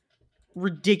like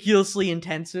ridiculously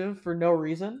intensive for no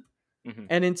reason. Hmm.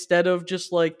 And instead of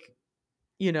just like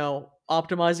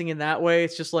optimizing in that way,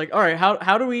 it's just like, all right,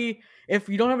 how do we, if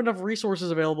you don't have enough resources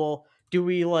available, do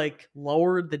we like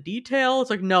lower the detail? It's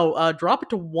like, no, drop it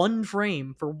to 1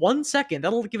 frame for 1 second.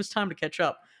 That'll give us time to catch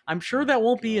up. I'm Oh sure my that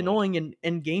won't be god. annoying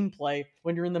in gameplay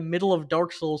when you're in the middle of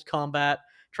Dark Souls combat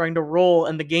trying to roll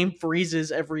and the game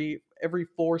freezes every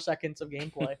 4 seconds of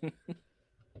gameplay.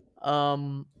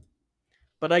 Um,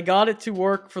 but I got it to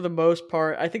work for the most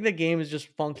part. I think the game is just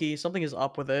funky. Something is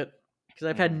up with it because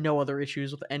I've had Hmm. no other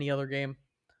issues with any other game.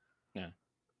 Yeah.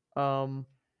 Um,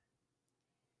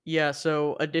 yeah.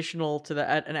 So additional to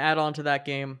that, an add-on to that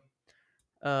game,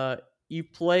 uh, you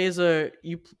play as a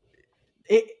you.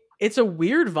 It it's a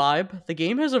weird vibe. The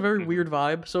game has a very Hmm. weird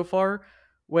vibe so far,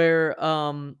 where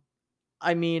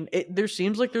I mean, there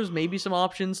seems like there's maybe some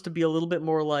options to be a little bit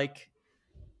more like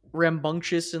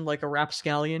rambunctious and like a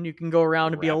rapscallion. You can go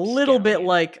around and be a little bit Rapscallion.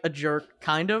 like a jerk,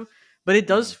 kind of, but it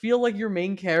does Hmm. feel like your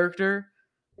main character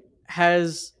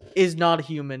has is not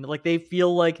human. Like they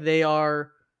feel like they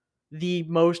are the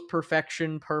most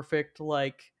perfect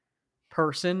like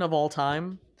person of all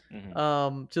time.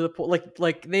 Hmm. To the point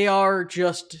like they are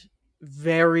just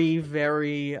very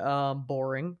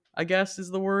boring, I guess is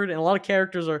the word. And a lot of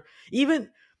characters are even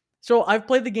so I've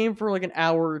played the game for like an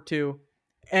hour or two,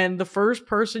 and the first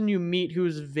person you meet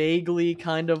who's vaguely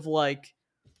kind of like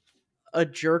a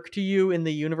jerk to you in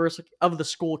the universe of the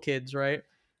school kids, right?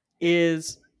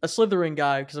 Is a Slytherin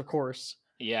guy, because of course.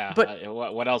 Yeah. But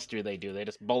What else do? They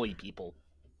just bully people.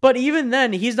 But even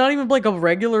then, he's not even like a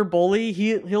regular bully.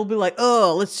 He'll be like,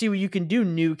 "Oh, let's see what you can do,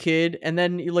 new kid," and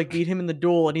then you like beat him in the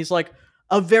duel, and he's like,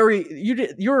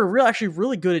 You're actually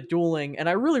really good at dueling, and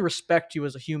I really respect you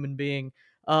as a human being.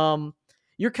 Um,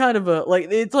 you're kind of a like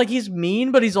it's like he's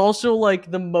mean, but he's also like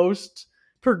the most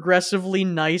progressively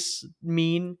nice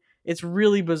mean. It's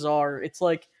really bizarre. It's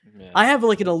like Yeah. I have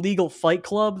like an illegal fight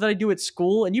club that I do at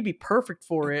school, and you'd be perfect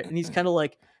for it. And he's kind of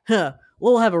like, huh,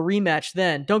 we'll have a rematch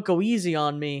then. Don't go easy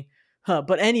on me. Huh.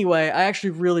 But anyway, I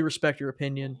actually really respect your Oh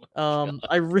opinion. my god.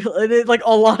 I really like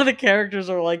a lot of the characters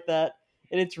are like that,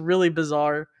 and it's really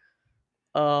bizarre.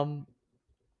 Um,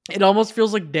 it almost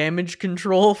feels like damage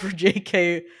control for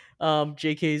JK.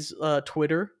 JK's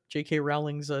Twitter, JK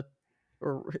Rowling's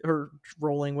or her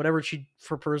Rowling, whatever she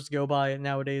prefers to go by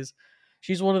nowadays.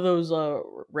 She's one of those.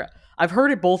 I've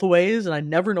heard it both ways, and I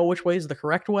never know which way is the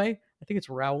correct way. I think it's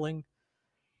Rowling,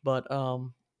 but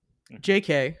Mhm.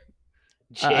 JK.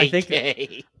 I think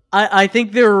JK. I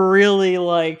think they're really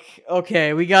like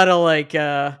okay. We gotta like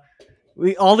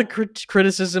we all the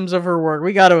criticisms of her work.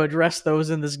 We got to address those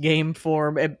in this game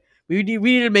form, and we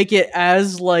need to make it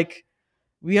as like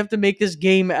we have to make this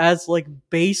game as like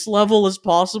base level as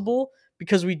possible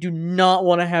because we do not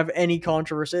want to have any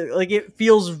controversy. Like it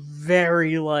feels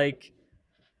very like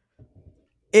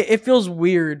it feels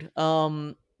weird.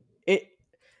 It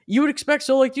you would expect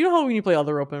so like do you know how when you play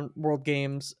other open world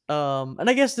games and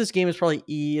I guess this game is probably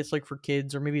E, it's like for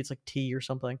kids or maybe it's like T or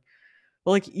something.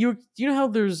 But like you know how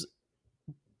there's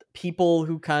people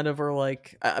who kind of are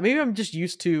like maybe I'm just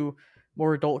used to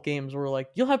more adult games where like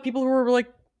you'll have people who are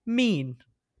like mean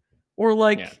or Yeah.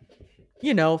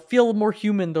 like feel more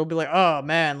human. They'll be like, "Oh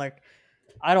man, like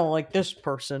I don't like this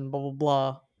person, blah blah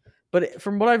blah." But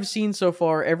from what I've seen so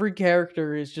far, every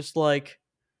character is just like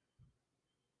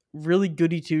really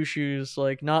goody two shoes.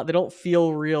 Like not, they don't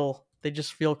feel real. They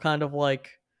just feel kind of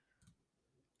like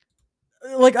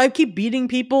I keep beating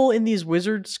people in these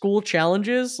wizard school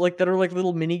challenges, like that are like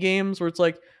little mini games where it's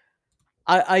like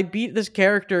I beat this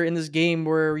character in this game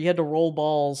where you had to roll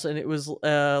balls and it was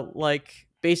like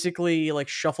basically like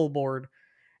shuffleboard.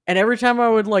 And every time I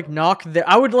would like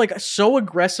I would like so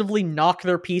aggressively knock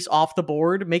their piece off the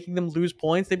board, making them lose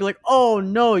points. They'd be like, "Oh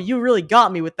no, you really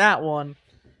got me with that one,"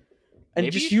 and Maybe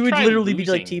you just should you would try literally be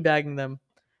like losing. teabagging them.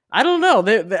 I don't know.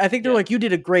 I think they're Yeah. like, "You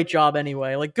did a great job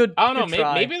anyway." Like, I don't know. good Maybe,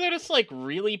 try. maybe they're just like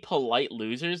really polite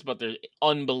losers, but they're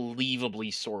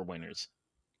unbelievably sore winners.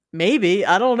 Maybe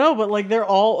I don't know, but like they're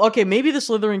all okay. Maybe the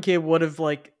Slytherin kid would have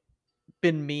like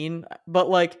been mean, but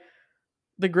like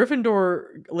the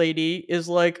Gryffindor lady is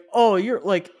like, "Oh, you're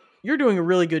doing a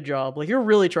really good job. Like you're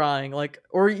really trying." Like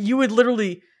or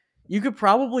you could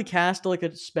probably cast like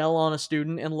a spell on a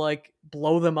student and like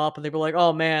blow them up and they'd be like,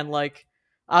 "Oh man, like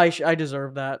I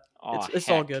deserve that." Oh It's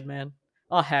all heck. good, man.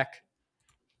 Oh heck.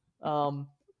 Um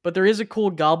but there is a cool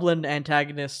goblin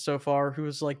antagonist so far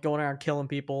who's like going around killing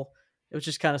people. It was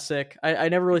just kind of sick. I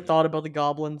never really Hmm. thought about the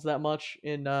goblins that much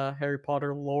in Harry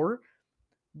Potter lore,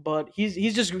 but he's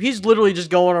literally just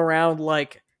going around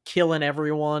like killing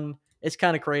everyone. It's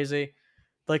kind of crazy.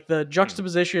 Like the Hmm.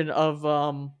 juxtaposition of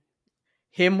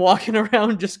him walking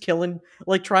around just killing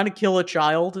like trying to kill a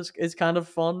child is kind of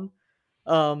fun.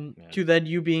 Yeah. To then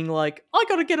you being like, I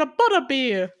gotta get a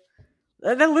butterbeer.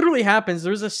 That literally happens.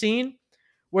 There's a scene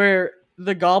where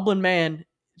the goblin man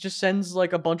just sends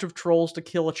like a bunch of trolls to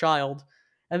kill a child.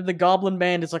 And the goblin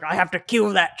man is like, I have to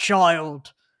kill that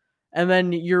child, and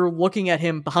then you're looking at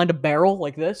him behind a barrel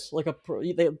like this, like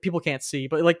people can't see,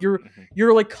 but like Hmm.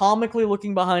 you're like comically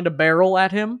looking behind a barrel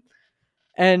at him,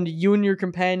 and you and your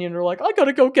companion are like, I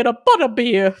gotta go get a butter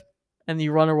beer, and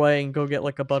you run away and go get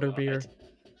like a butter God. beer,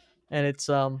 and it's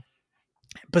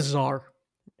bizarre.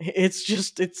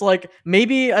 It's like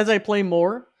maybe as I play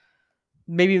more,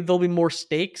 maybe there'll be more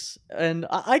stakes, and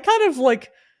I kind of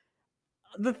like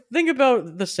the thing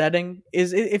about the setting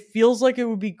is it feels like it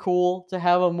would be cool to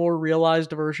have a more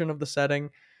realized version of the setting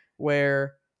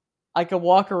where I could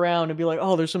walk around and be like,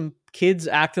 oh, there's some kids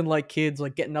acting like kids,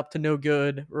 like getting up to no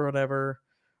good or whatever,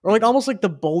 or like Mhm. almost like the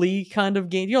bully kind of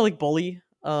game. You know, like bully,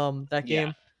 that Yeah,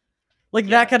 game, like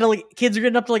that yeah, kind of like kids are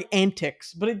getting up to like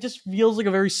antics, but it just feels like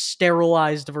a very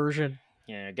sterilized version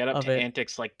yeah. Get up of to it.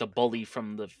 antics like the bully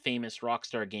from the famous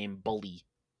Rockstar game Bully.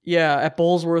 Yeah, at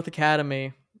Bullsworth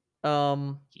Academy.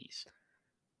 Um, Jeez.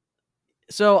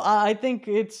 so I think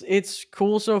it's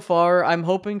cool so far. I'm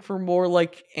hoping for more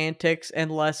like antics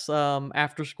and less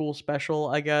after school special.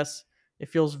 I guess it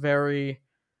feels very,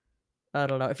 I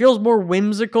don't know. It feels more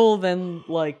whimsical than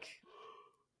like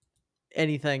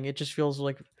anything. It just feels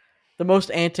like the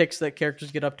most antics that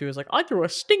characters get up to is like I threw a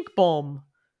stink bomb.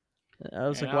 I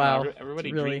was And like, I don't know. wow, it's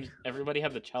Everybody really. dreams. Everybody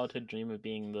had the childhood dream of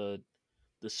being the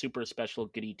super special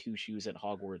goody two shoes at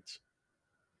Hogwarts.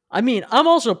 I mean, I'm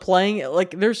also playing it.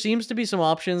 Like, there seems to be some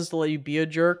options to let you be a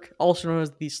jerk, also known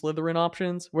as the Slytherin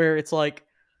options, where it's like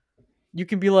you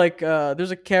can be like,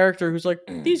 there's a character who's like,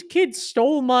 these kids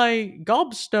stole my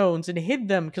gobstones and hid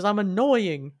them because I'm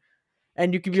annoying.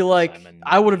 And you could be Cause I'm like,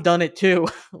 I would have annoying. done it too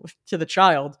to the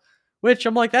child, which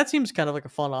I'm like, that seems kind of like a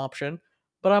fun option.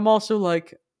 But I'm also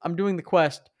like, I'm doing the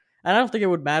quest, and I don't think it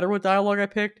would matter what dialogue I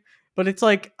picked. But it's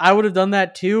like I would have done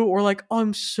that too, or like, oh,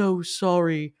 I'm so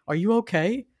sorry. Are you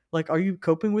okay? Like, are you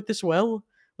coping with this well?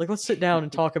 Like, let's sit down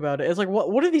and talk about it. It's like,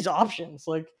 what are these options?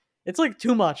 Like, it's like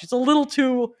too much. It's a little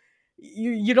too.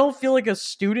 You don't feel like a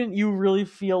student. You really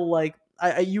feel like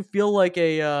you feel like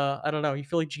a I don't know. You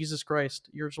feel like Jesus Christ.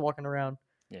 You're just walking around.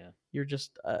 Yeah. You're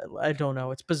just I don't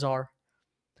know. It's bizarre.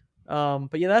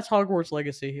 But yeah, that's Hogwarts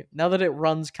Legacy. Now that it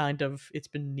runs, kind of, it's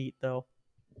been neat though.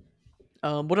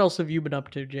 What else have you been up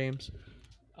to, James?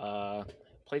 Uh,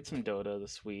 Played some Dota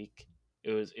this week.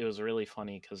 It was really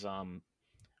funny because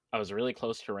I was really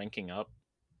close to ranking up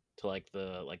to like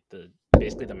the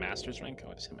basically the masters rank.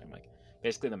 Oh, I just hit my mic.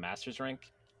 Basically the masters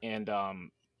rank, and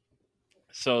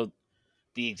so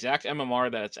the exact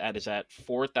MMR that it's at is at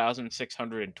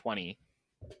 4,620,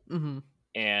 Mm-hmm.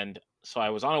 and so I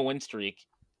was on a win streak,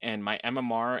 and my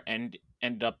MMR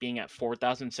ended up being at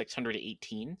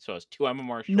 4,618. So I was two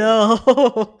MMR short,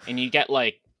 No. and you get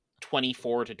like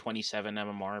 24 to 27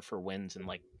 MMR for wins and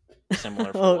like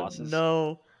similar for Oh losses.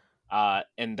 no.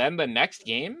 And then the next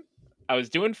game, I was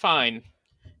doing fine,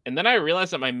 and then I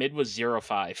realized that my mid was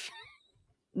 0-5.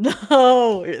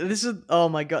 No. This is oh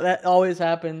my god. That always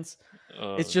happens.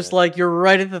 It's Oh just man. like you're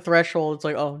right at the threshold. It's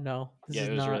like oh no, this Yeah, is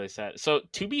it was not. really sad. So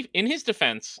to be in his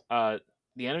defense, the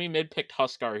enemy mid picked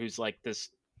Huskar, who's like this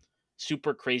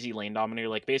super crazy lane dominator.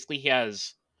 Like basically he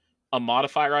has a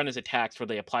modifier on his attacks where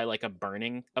they apply like a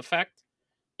burning effect,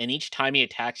 and each time he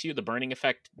attacks you, the burning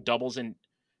effect doubles in,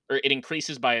 or it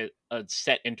increases by a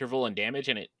set interval in damage,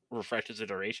 and it refreshes the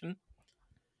duration.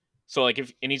 So like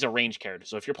if and he's a range character.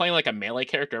 So if you're playing like a melee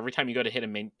character, every time you go to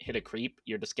hit a creep,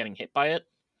 you're just getting hit by it.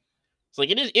 So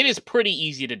like it is pretty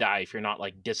easy to die if you're not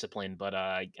like disciplined. But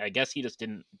I guess he just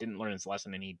didn't learn his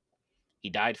lesson, and he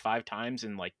died 5 times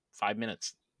in like 5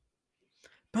 minutes.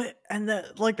 But and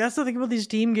that like that's the thing about these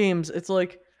team games. It's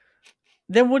like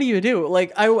then what do you do?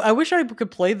 Like I wish I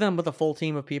could play them with a full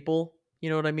team of people. You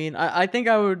know what I mean? I think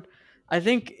I would. I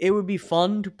think it would be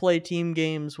fun to play team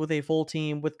games with a full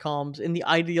team with comms in the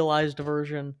idealized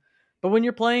version. But when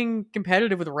you're playing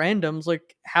competitive with randoms,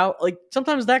 like how like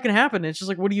sometimes that can happen. It's just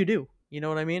like what do you do? You know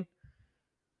what I mean?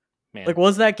 Like Man,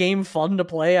 was that game fun to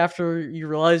play after you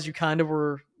realized you kind of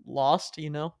were lost? You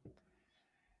know?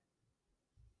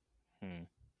 hmm.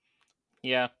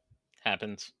 Yeah,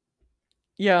 happens.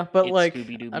 Yeah, but It's like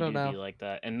Scooby I Dooby don't Dooby know. like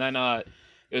that. And then it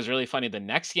was really funny. The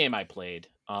next game I played,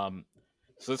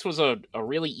 so this was a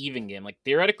really even game. Like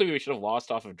theoretically we should have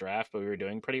lost off of draft, but we were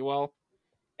doing pretty well.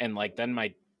 And like then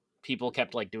my people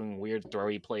kept like doing weird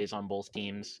throwy plays on both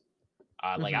teams.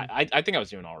 Like Hmm. I think I was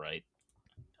doing all right.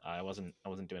 I wasn't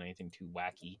doing anything too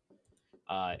wacky.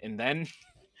 And then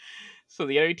so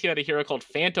the other team had a hero called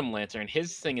Phantom Lancer, and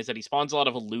his thing is that he spawns a lot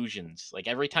of illusions. Like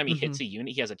every time he Hmm. hits a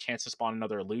unit, he has a chance to spawn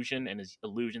another illusion, and his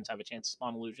illusions have a chance to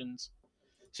spawn illusions.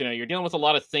 So you're dealing with a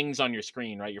lot of things on your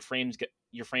screen, right? Your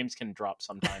frames can drop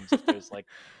sometimes if there's like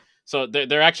so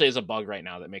there actually is a bug right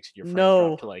now that makes your frames drop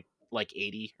No. to like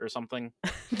 80 or something.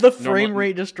 The frame Normally,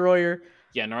 rate destroyer.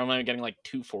 yeah, normally I'm getting like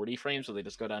 240 frames, so they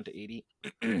just go down to 80.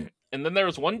 And then there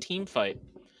was one team fight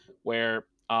where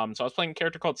So I was playing a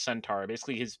character called Centaur.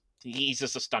 Basically, he's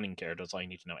just a stunning character. That's all you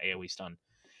need to know. AOE stun.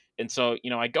 And so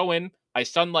I go in, I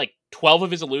stun like 12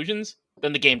 of his illusions,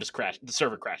 then the game just crashes. The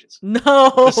server crashes. The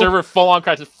No. server full on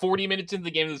crashes. 40 minutes into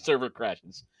the game, the server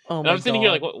crashes. Oh And my I'm sitting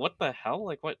here like, god. what the hell?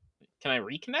 Like, what? Can I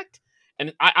reconnect?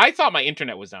 And I thought my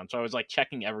internet was down, so I was like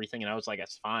checking everything, and I was like,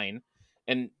 that's fine.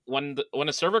 And when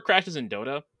a server crashes in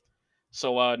Dota,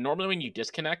 so normally when you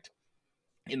disconnect,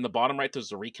 in the bottom right there's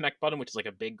the reconnect button, which is like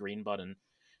a big green button,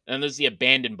 and then there's the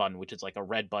abandon button, which is like a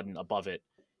red button above it.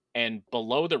 And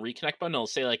below the reconnect button, it'll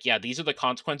say like, yeah, these are the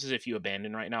consequences if you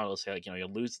abandon right now. It'll say like,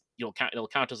 you'll lose, it'll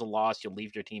count as a loss, you'll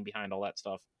leave your team behind, all that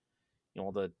stuff.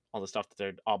 All the stuff that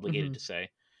they're obligated Hmm. to say.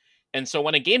 And so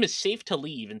when a game is safe to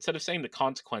leave, instead of saying the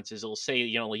consequences, it'll say,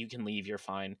 you can leave, you're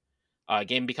fine.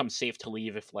 Game becomes safe to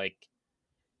leave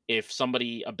if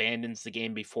somebody abandons the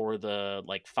game before the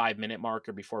like 5 minute mark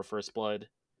or before first blood,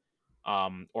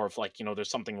 or if like there's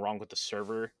something wrong with the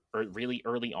server or really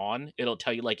early on, it'll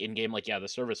tell you like in game like, yeah, the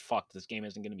server's fucked, this game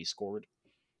isn't going to be scored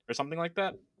or something like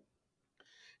that.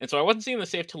 And so I wasn't seeing the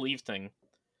safe to leave thing,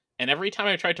 and every time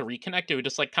I tried to reconnect, it would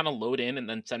just like kind of load in and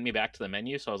then send me back to the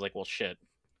menu. So I was like, well, shit.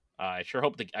 I sure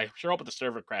hope the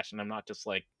server crashed and I'm not just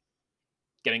like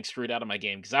getting screwed out of my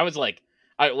game, because I was like,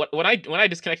 when I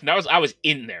disconnected, I was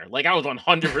in there, like I was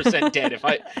 100% dead.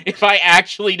 If I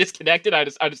actually disconnected, I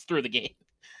just threw the game.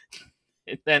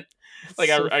 And then That's like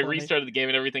so I funny. restarted the game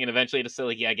and everything, and eventually just said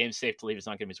like, yeah, game's safe to leave. It's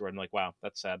not gonna be scored. I'm like, wow,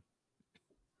 that's sad.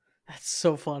 That's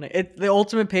so funny. It the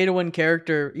ultimate pay to win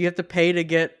character. You have to pay to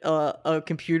get a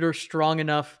computer strong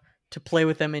enough to play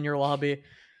with them in your lobby.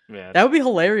 Yeah. That would be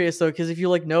hilarious though, because if you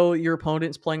like know your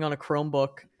opponent's playing on a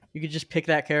Chromebook, you could just pick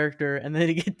that character and then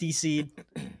you get DC'd.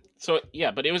 So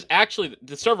yeah, but it was actually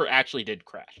the server actually did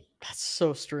crash. That's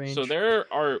so So strange.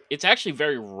 it's actually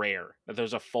very rare that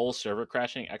there's a full server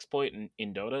crashing exploit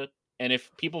in Dota, and if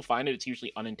people find it, it's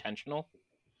usually unintentional.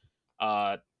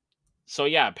 Uh, so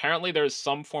yeah, apparently there's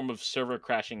some form of server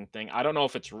crashing thing. I don't know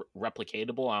if it's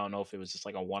replicatable. I don't know if it was just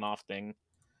like a one-off thing.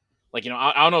 Like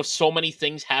I don't know if so many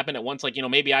things happen at once. Like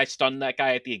maybe I stunned that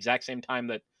guy at the exact same time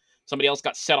that somebody else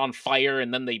got set on fire,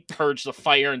 and then they purged the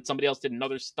fire, and somebody else did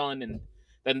another stun, and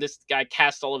then this guy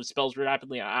cast all of his spells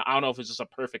rapidly. I don't know if it's just a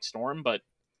perfect storm, but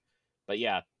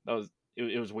yeah,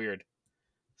 it was weird.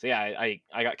 So yeah, I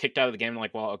got kicked out of the game. I'm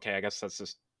like, well, okay, I guess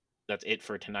that's it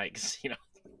for tonight. Because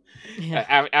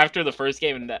Yeah. after the first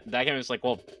game, and that game was like,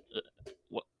 well,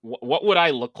 what would I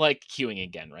look like queuing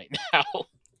again right now?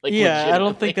 Like Yeah, I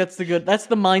don't think legitimately. that's the good. That's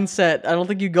the mindset. I don't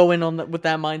think you go in on with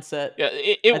that mindset. Yeah,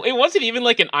 it, I, it wasn't even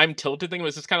like an I'm tilted thing. It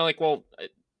was just kind of like, well,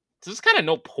 there's kind of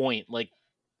no point. Like,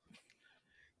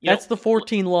 you know, that's the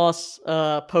 14 loss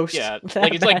post yeah, like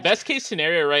that it's like match. best case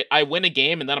scenario, right? I win a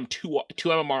game and then I'm two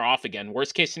MMR off again.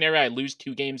 Worst case scenario, I lose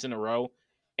 2 games in a row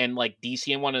and like DC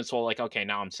in one, and so like, okay,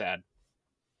 now I'm sad.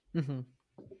 Hmm.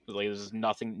 Like there's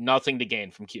nothing to gain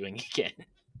from queuing again.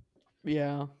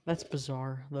 Yeah, that's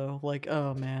bizarre though. Like,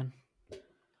 oh man.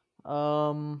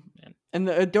 Um, Man. and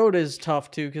the Dota is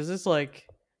tough too because it's like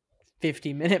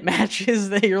 50-minute matches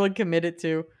that you're like committed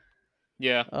to.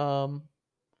 Yeah, Um,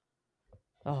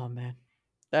 oh man,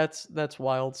 that's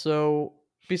wild. So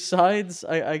besides,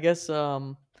 I guess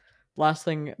last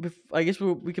thing, I guess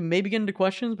we can maybe get into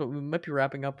questions, but we might be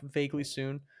wrapping up vaguely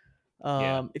soon.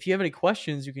 yeah, If you have any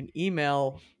questions, you can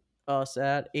email us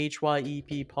at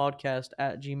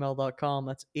hyeppodcast@gmail.com.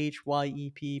 That's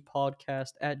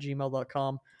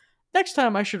hyeppodcast@gmail.com. Next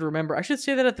time, I should remember. I should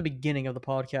say that at the beginning of the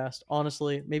podcast.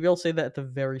 Honestly, maybe I'll say that at the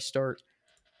very start.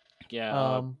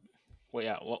 yeah. Um. Well,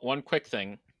 yeah. One quick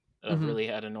thing that Mhm. really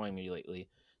had annoying me lately.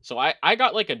 So I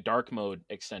got like a dark mode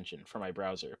extension for my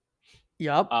browser.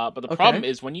 Yup. But the problem Okay.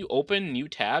 is when you open new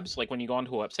tabs, like when you go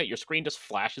onto a website, your screen just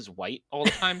flashes white all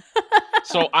the time.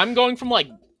 So I'm going from like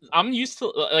I'm used to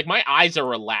like my eyes are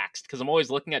relaxed because I'm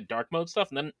always looking at dark mode stuff,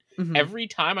 and then Mhm. every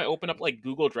time I open up like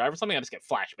Google Drive or something, I just get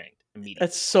flashbanged That's immediately.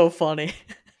 so funny.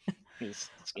 It's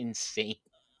insane.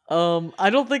 I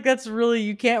don't think that's really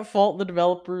you can't fault the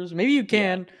developers. Maybe you Yeah,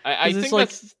 can I because it's think like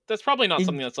that's probably not in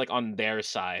something that's like on their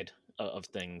side of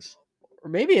things. or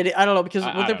maybe I don't know because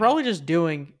what I they're don't know. probably just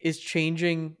doing is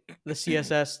changing the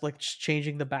CSS, like just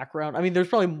changing the background. I mean, there's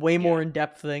probably way Yeah, more in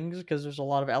depth things because there's a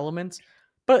lot of elements,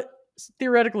 but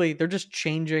theoretically, they're just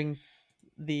changing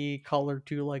the color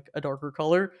to like a darker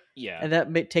color, yeah, and that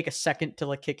may take a second to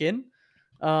like kick in.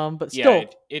 But yeah. still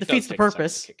It does defeats the take a second to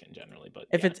purpose. kick in generally, but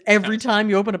If yeah, it's it's kind every of sad. time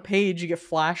you open a page, you get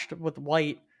flashed with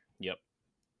white. Yep.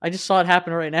 I just saw it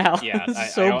happen right now. Yeah, This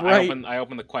is so bright. I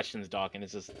open the questions doc, and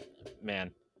it's just,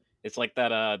 man, it's like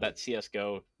that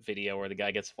CS:GO video where the guy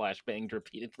gets flashbanged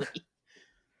repeatedly.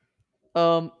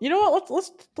 You know what?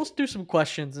 Let's do some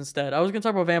questions instead. I was gonna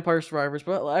talk about Vampire Survivors,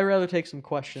 but I'd rather take some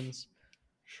questions.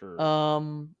 Sure.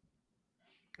 Um,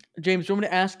 James, do you want me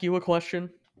to ask you a question?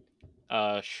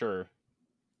 Sure.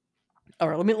 All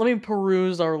right, let me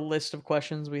peruse our list of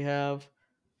questions we have.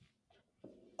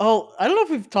 Oh, I don't know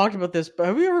if we've talked about this, but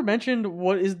have we ever mentioned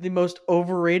what is the most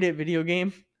overrated video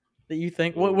game that you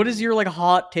think? What is Ooh. your like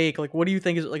hot take? Like, what do you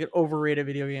think is like an overrated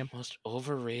video game? Most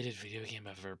overrated video game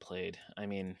I've ever played. I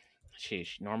mean,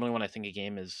 sheesh. Normally, when I think a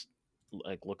game is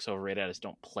like looks overrated, I just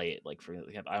don't play it. Like for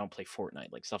example, I don't play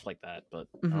Fortnite, like stuff like that. But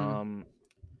Hmm.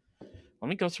 let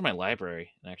me go through my library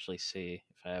and actually see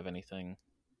if I have anything.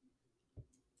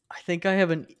 I think I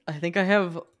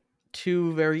have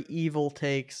two very evil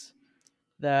takes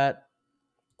that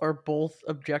are both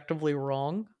objectively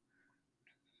wrong.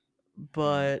 Hmm.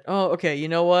 But okay. You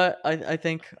know what? I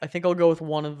think I'll go with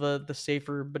one of the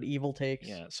safer but evil takes.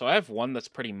 Yeah, so I have one that's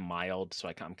pretty mild. So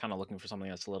I'm kind of looking for something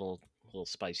that's a little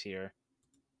spicier.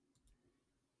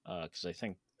 Because I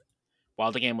think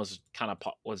while the game was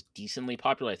was decently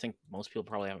popular, I think most people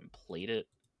probably haven't played it.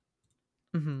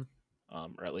 Hmm.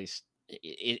 Or at least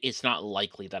it's not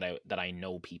likely that I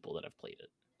know people that have played it.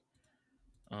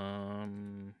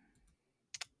 Um,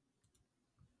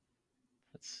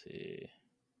 let's see.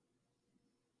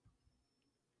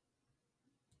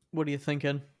 What are you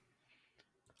thinking?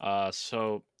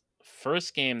 So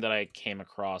first game that I came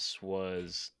across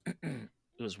was it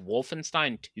was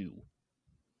Wolfenstein 2,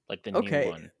 like the new Okay.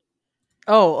 one.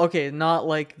 Oh, okay. Not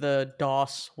like the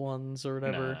DOS ones or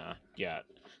whatever. Nah, yeah.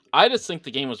 I just think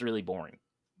the game was really boring.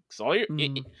 So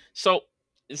Mm. so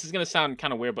this is gonna sound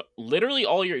kind of weird, but literally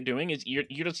all you're doing is you're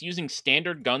just using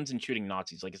standard guns and shooting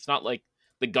Nazis. Like it's not like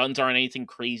the guns aren't anything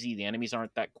crazy. The enemies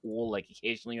aren't that cool. Like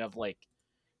occasionally you have like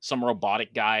some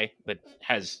robotic guy that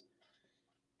has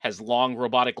long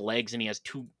robotic legs and he has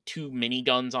two mini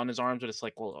guns on his arms. But it's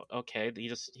like, well, okay, he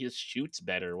just shoots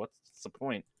better. What's the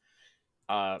point?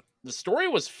 The story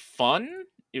was fun.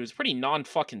 It was pretty non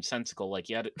fucking sensical. Like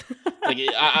you had, like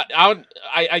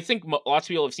I think lots of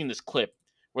people have seen this clip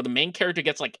where the main character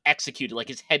gets like executed, like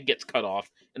his head gets cut off,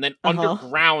 and then Uh huh.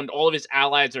 underground all of his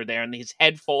allies are there, and his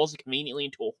head falls conveniently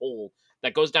into a hole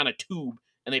that goes down a tube,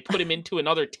 and they put him into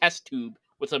another test tube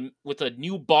with a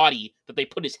new body that they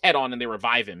put his head on, and they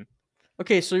revive him.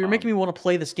 Okay, so you're making Um, me want to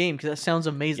play this game because that sounds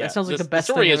amazing. That yeah, sounds like the the best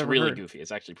story thing I've is ever really heard. goofy.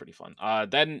 It's actually pretty fun.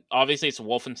 Then obviously it's a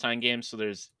Wolfenstein game, so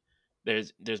there's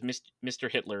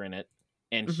Mr. Hitler in it,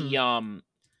 and Hmm.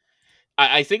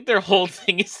 I think their whole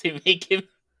thing is they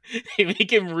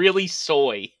make him really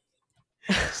soy.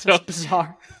 That's So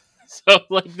bizarre.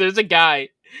 like there's a guy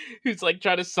who's like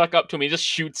trying to suck up to him. He just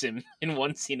shoots him in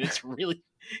one scene. It's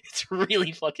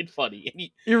really fucking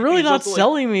funny. You're And really he's not also like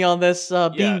selling me on this yeah,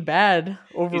 being bad,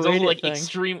 he's also overrated like thing.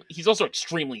 extreme. He's also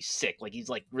extremely sick. Like he's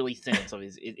like really thin and stuff.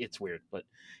 It's weird, but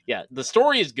yeah, the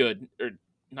story is good or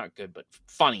not good, but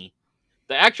funny.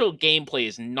 The actual gameplay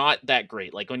is not that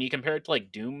great. Like when you compare it to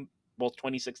like Doom, both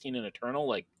 2016 and Eternal,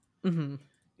 like Hmm.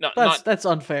 not That's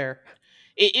unfair.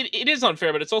 it is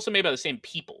unfair, but it's also made by the same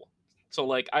people. So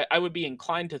like I would be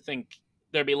inclined to think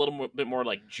there'd be a little bit more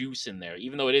like juice in there,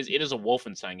 even though it is a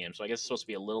Wolfenstein game. So I guess it's supposed to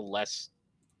be a little less.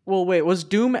 Well, wait, was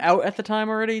Doom out at the time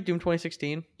already? Doom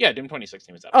 2016? Yeah, Doom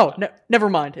 2016 was out at the Oh, time. never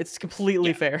mind. It's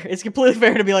completely Yeah. fair. It's completely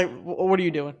fair to be like, what are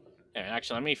you doing? And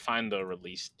actually, let me find the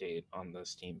release date on the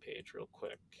Steam page real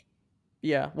quick.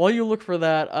 Yeah. While you look for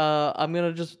that, I'm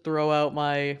gonna just throw out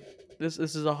my this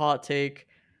is a hot take.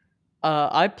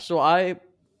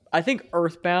 I think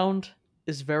Earthbound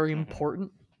is very Hmm.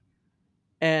 important,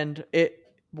 and it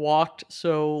walked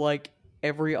so like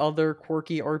every other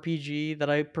quirky RPG that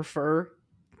I prefer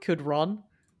could run.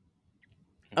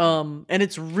 Hmm. And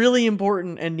it's really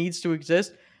important and needs to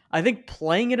exist. I think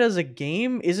playing it as a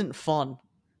game isn't fun.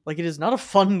 Like it is not a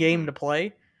fun game Hmm. to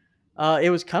play.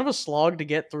 It was kind of a slog to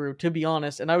get through, to be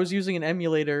honest. And I was using an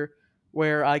emulator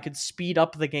where I could speed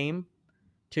up the game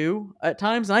too at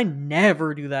times. And I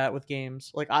never do that with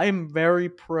games. Like I am very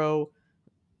pro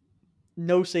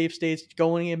no save states,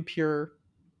 going in pure.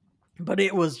 But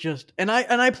it was just, and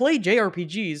I play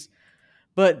JRPGs,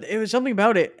 but it was something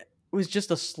about it. It was just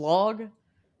a slog,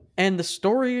 and the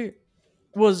story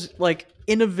was like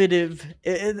innovative.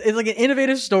 It's like an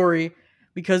innovative story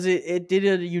because it did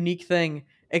a unique thing.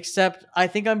 Except I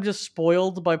think I'm just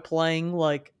spoiled by playing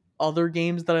like other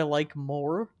games that I like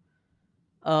more,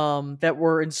 that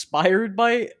were inspired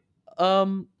by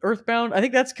Earthbound. I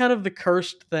think that's kind of the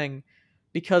cursed thing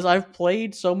because I've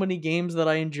played so many games that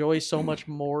I enjoy so much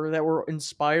more that were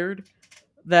inspired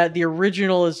that the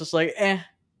original is just like eh.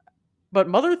 But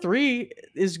Mother 3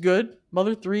 is good.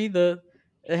 Mother 3, the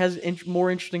it has more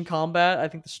interesting combat. I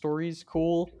think the story's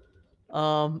cool.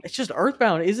 It's just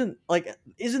Earthbound isn't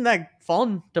that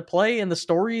fun to play, and the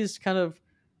story is kind of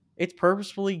it's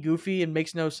purposefully goofy and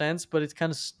makes no sense, but it's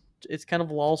kind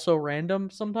of also random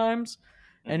sometimes,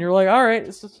 and Hmm. you're like, all right,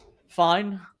 this is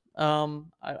fine.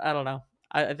 I don't know.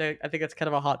 I think that's kind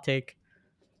of a hot take,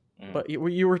 Hmm. but you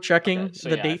were Okay, checking so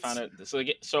the yeah, I found dates.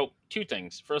 it. So two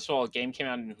things. First of all, the game came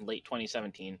out in late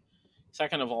 2017.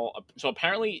 Second of all, so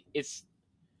apparently it's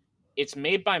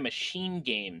made by Machine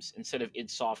Games instead of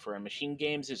id Software. And Machine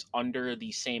Games is under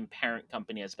the same parent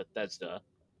company as Bethesda.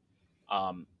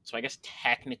 So I guess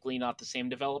technically not the same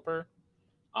developer.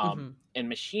 Hmm. And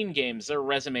Machine Games, their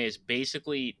resume is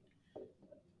basically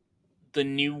the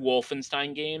new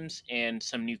Wolfenstein games and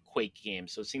some new Quake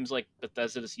games. So it seems like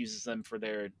Bethesda just uses them for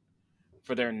their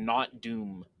not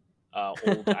Doom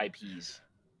old IPs.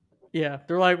 Yeah,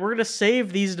 they're like, we're gonna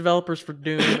save these developers for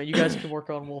Doom, and you guys can work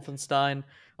on Wolfenstein.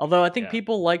 Although I think Yeah,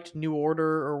 people liked New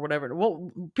Order or whatever.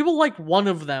 Well, people liked one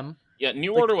of them, yeah.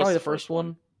 New like Order was probably the the first first one.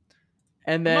 one,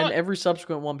 and I'm then not. every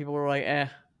subsequent one, people were like, eh,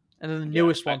 and then the Yeah,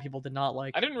 newest one, people did not I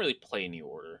like. didn't really play New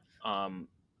Order.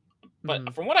 But Hmm.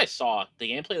 from what I saw, the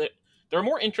gameplay there are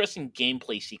more interesting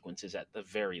gameplay sequences at the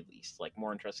very least, like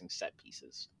more interesting set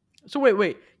pieces. So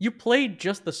wait, you played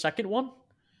just the second one?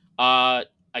 Uh,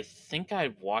 I think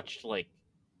I watched like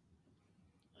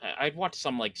I'd watched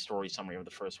some like story summary of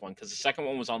the first one because the second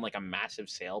one was on like a massive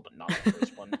sale, but not the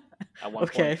first one at one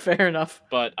Okay, point. fair enough.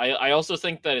 But I also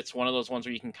think that it's one of those ones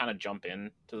where you can kind of jump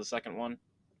in to the second one,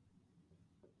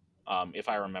 if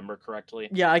I remember correctly.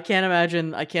 Yeah, I can't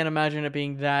imagine. I can't imagine it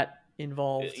being that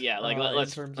involved. Yeah, like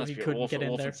In terms of let's you be real. couldn't get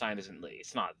in there, Wolfenstein isn't like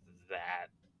it's not that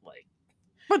like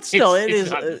but still, it it's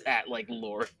is. not that like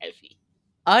lore heavy.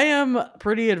 I am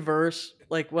pretty adverse.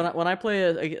 Like when I play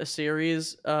a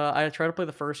series, I try to play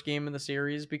the first game in the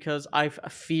series because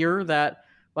fear that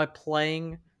by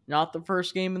playing not the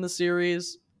first game in the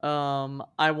series,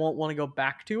 I won't want to go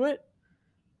back to it.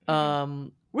 Hmm.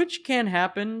 Which can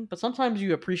happen, but sometimes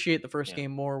you appreciate the first Yeah,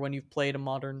 game more when you've played a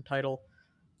modern title.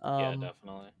 yeah, Um,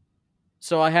 definitely.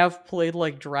 so I have played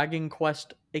like Dragon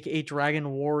Quest, aka Dragon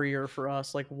Warrior for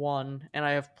us, like one, and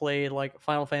I have played like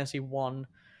Final Fantasy one.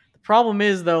 The problem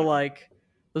is though, Hmm. like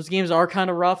those games are kind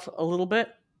of rough a little bit,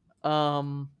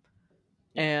 um,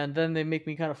 Yeah. and then they make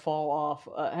me kind of fall off.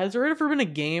 Has there ever been a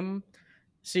game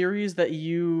series that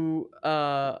you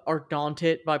are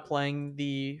daunted by playing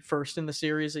the first in the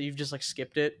series that you've just like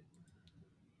skipped it,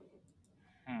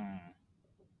 Hmm.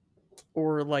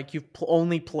 or like you've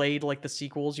only played like the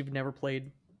sequels, you've never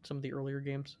played some of the earlier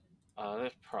games?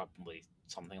 There's probably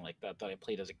something like that that I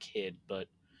played as a kid, but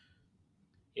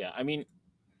yeah, I mean,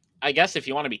 I guess if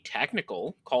you want to be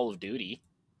technical, Call of Duty.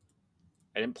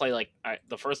 I didn't play like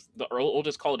the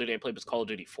oldest Call of Duty I played was Call of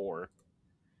Duty 4,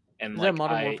 and Is that like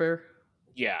Modern I Warfare?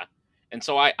 yeah, and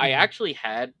so I Hmm. actually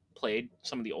had played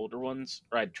some of the older ones,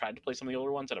 or I'd tried to play some of the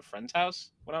older ones at a friend's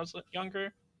house when I was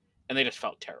younger, and they just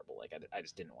felt terrible. Like I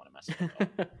just didn't want to mess with it at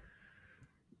all.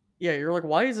 Yeah, you're like,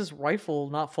 why is this rifle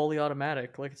not fully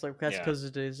automatic? Like, it's like that's Yeah, because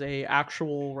it is a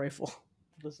actual rifle.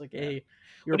 It's like yeah. a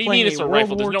you're What do you mean playing a it's a World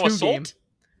rifle? There's War no Two game. assault.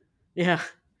 Yeah,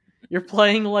 you're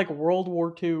playing like World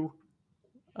War Two.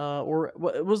 Or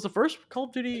what was the first Call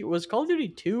of Duty? Was Call of Duty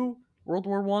Two World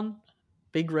War One?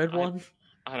 Big Red I One?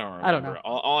 I don't I don't know. remember.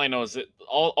 All I know is that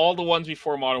all the ones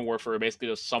before Modern Warfare were basically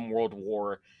just some world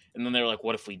war, and then they were like,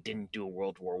 "What if we didn't do a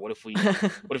world war? What if we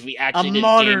A actually did a game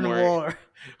modern where war.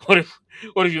 what if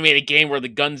what if you made a game where the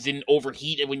guns didn't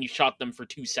overheat when you shot them for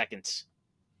 2 seconds?"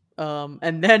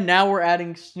 And then now we're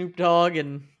adding Snoop Dogg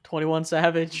and 21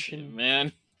 Savage, and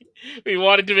Man, we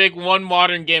wanted to make one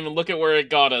modern game, and look at where it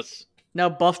got us. now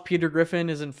Buff Peter Griffin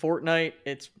is in Fortnite.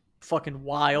 It's fucking Oh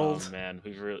wild. man,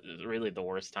 we've really the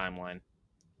worst timeline.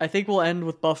 I think we'll end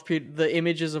with the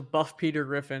images of Buff Peter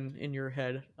Griffin in your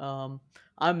head. I'm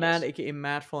Matt, Yes. aka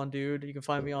Matt Fun Dude. You can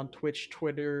find me on Twitch,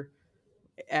 Twitter,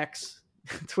 X,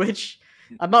 Twitch.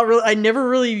 I never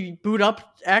really boot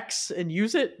up X and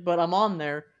use it, but I'm on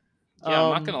there. Yeah, I'm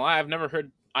not Um, gonna lie. I've never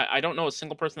heard. I don't know a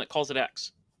single person that calls it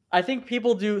X. I think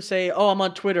people do say, "Oh, I'm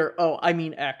on Twitter." Oh, I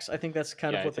mean X. I think that's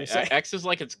kind Yeah, of I what they think say. X is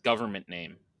like its government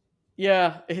name.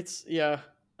 Yeah.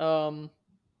 Um,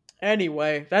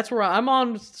 Anyway, that's where I'm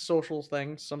on social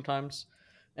things sometimes.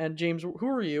 And James, who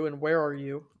are you and where are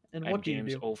you and I'm what do you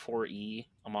James do? O4E.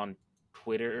 I'm on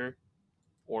Twitter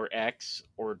or X,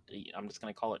 or I'm just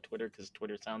gonna call it Twitter because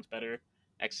Twitter sounds better.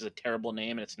 X is a terrible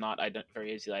name and it's not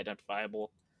very easily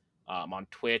identifiable. I'm on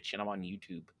Twitch and I'm on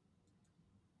YouTube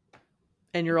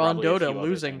And and you're on probably a Dota few other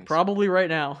losing things. probably right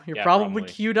now. You're Yeah, probably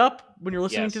probably. queued up when you're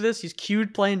listening to Yes, this. He's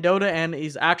queued playing Dota and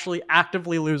he's actually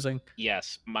actively losing.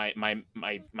 yes. My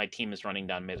team is running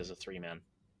down mid as a 3-man.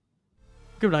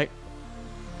 Good night.